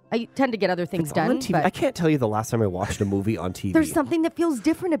 I tend to get other things It's done. on TV. But I can't tell you the last time I watched a movie on TV. there's something that feels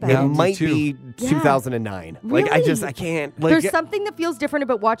different about Yeah, It it. me might too. be Yeah. 2009. Like, I Really? can't. There's something that feels different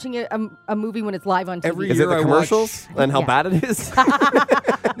about watching a movie when it's live on TV. Every Is year it the I commercials watch- and how Yeah. bad it is?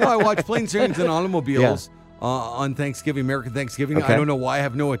 No, I watch Planes, Trains, and Automobiles on Thanksgiving, American Thanksgiving. Okay. I don't know why. I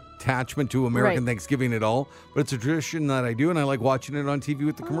have no attachment to American Right. Thanksgiving at all, but it's a tradition that I do, and I like watching it on TV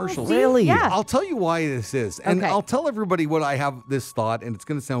with the commercials. Really? Yeah. I'll tell you why this is. And Okay. I'll tell everybody what I have this thought, and it's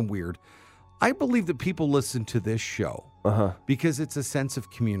going to sound weird. I believe that people listen to this show because it's a sense of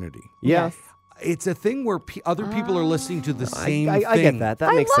community. Yes. It's a thing where other people are listening to the same thing. I get that. That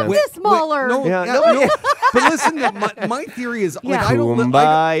I makes love sense. this, Mahler. No, Yeah, yeah, no, no. But listen, my theory is like Yeah. I don't.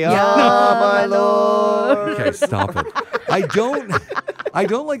 Kumbaya, my lord. Okay, stop it. I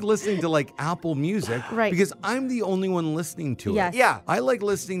don't like listening to like Apple Music Right. because I'm the only one listening to Yes. it. Yeah. I like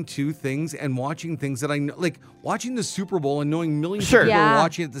listening to things and watching things that I know, like watching the Super Bowl and knowing millions Sure. of people Yeah. are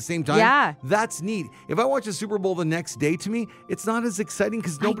watching at the same time. Yeah. That's neat. If I watch the Super Bowl the next day, to me, it's not as exciting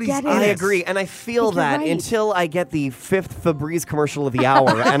because nobody's get in it. I it. agree, and I feel But you're that right. until I get the 5th Febreze commercial of the hour,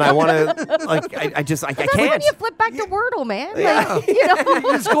 and I want to, like, I That's when can't. you flip back to Wordle, man. Yeah. Like, you know. You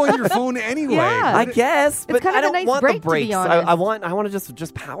just go on your phone anyway. Yeah. I guess, but kind I of a don't nice want break, the to be breaks. honest. I want to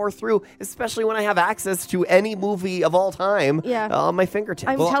just power through, especially when I have access to any movie of all time Yeah. on my fingertips.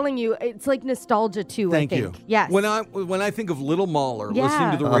 I'm telling you, it's like nostalgia too. Thank I you. think. Yes. When I think of Little Mauler Yeah.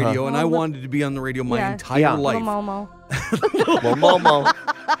 listening to the radio, and I Oh, look- wanted to be on the radio my Yeah. entire Yeah. life. Little Momo. Well, Momo,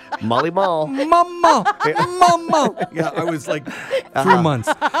 Molly Mall. Mama, mama. Yeah, I was like 3 months.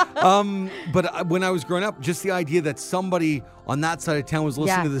 But when I was growing up, just the idea that somebody on that side of town was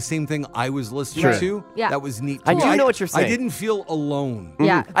listening Yeah. to the same thing I was listening Sure. to, Yeah. that was neat. I too. do know what you're I saying. didn't feel alone.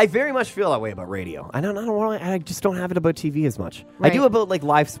 Yeah. I very much feel that way about radio. I just don't have it about TV as much. I Right. do about like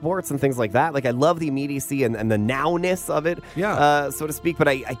live sports and things like that. Like I love the immediacy and the nowness of it, Yeah. so to speak. But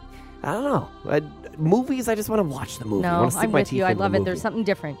I don't know. Movies, I just want to watch the movie. I No, want to stick I'm my with teeth you. I into the love it. movie. There's something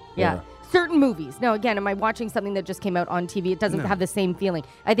different. Yeah. Yeah. Certain movies. Now, again, am I watching something that just came out on TV? It doesn't have the same feeling.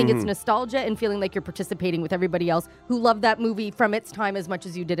 I think it's nostalgia and feeling like you're participating with everybody else who loved that movie from its time as much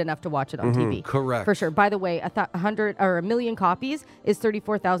as you did enough to watch it on TV. Correct. For sure. By the way, 100 or a million copies is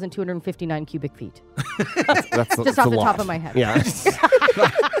 34,259 cubic feet. That's Just off the top of my head. Yeah.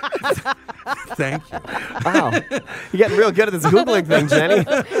 Thank you. Wow. You're getting real good at this Googling thing, Jenny.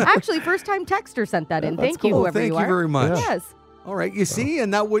 Actually, first time texter sent that in. Thank you, cool. whoever Thank you you are. very much. Yes. All right, you see,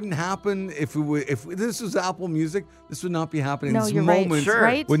 and that wouldn't happen if this was Apple Music. This would not be happening. No, This you're right. moment Sure.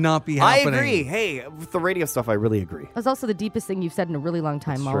 Right? would not be I happening. agree. Hey, with the radio stuff, I really agree. That was also the deepest thing you've said in a really long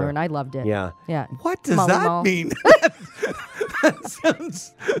time, Mahler, true. and I loved it. Yeah. Yeah. What does Molly that Mall. mean? That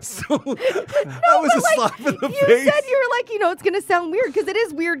sounds so. That was a slap in the You face. said you're like, it's going to sound weird because it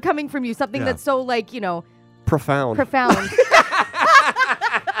is weird coming from you. Something Yeah. that's so like, Profound. profound.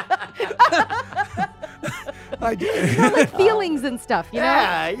 I did. like feelings and stuff,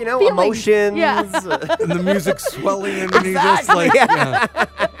 Yeah, Feelings. emotions. Yeah. And the music's swelling and you just like, yeah.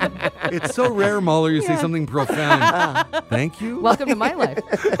 It's so rare, Mahler, you say something profound. Thank you. Welcome to my life.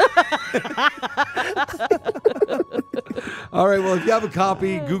 All right, well, if you have a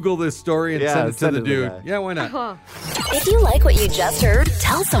copy, Google this story and Yeah, send it to send the it to the dude. guy. Yeah, why not? If you like what you just heard,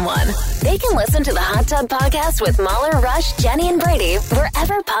 tell someone. They can listen to the Hot Tub Podcast with Mahler, Rush, Jenny, and Brady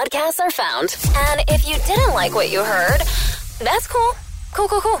wherever podcasts are found. And if you didn't like what you heard, that's cool. Cool.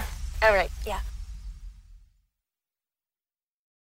 All right, yeah.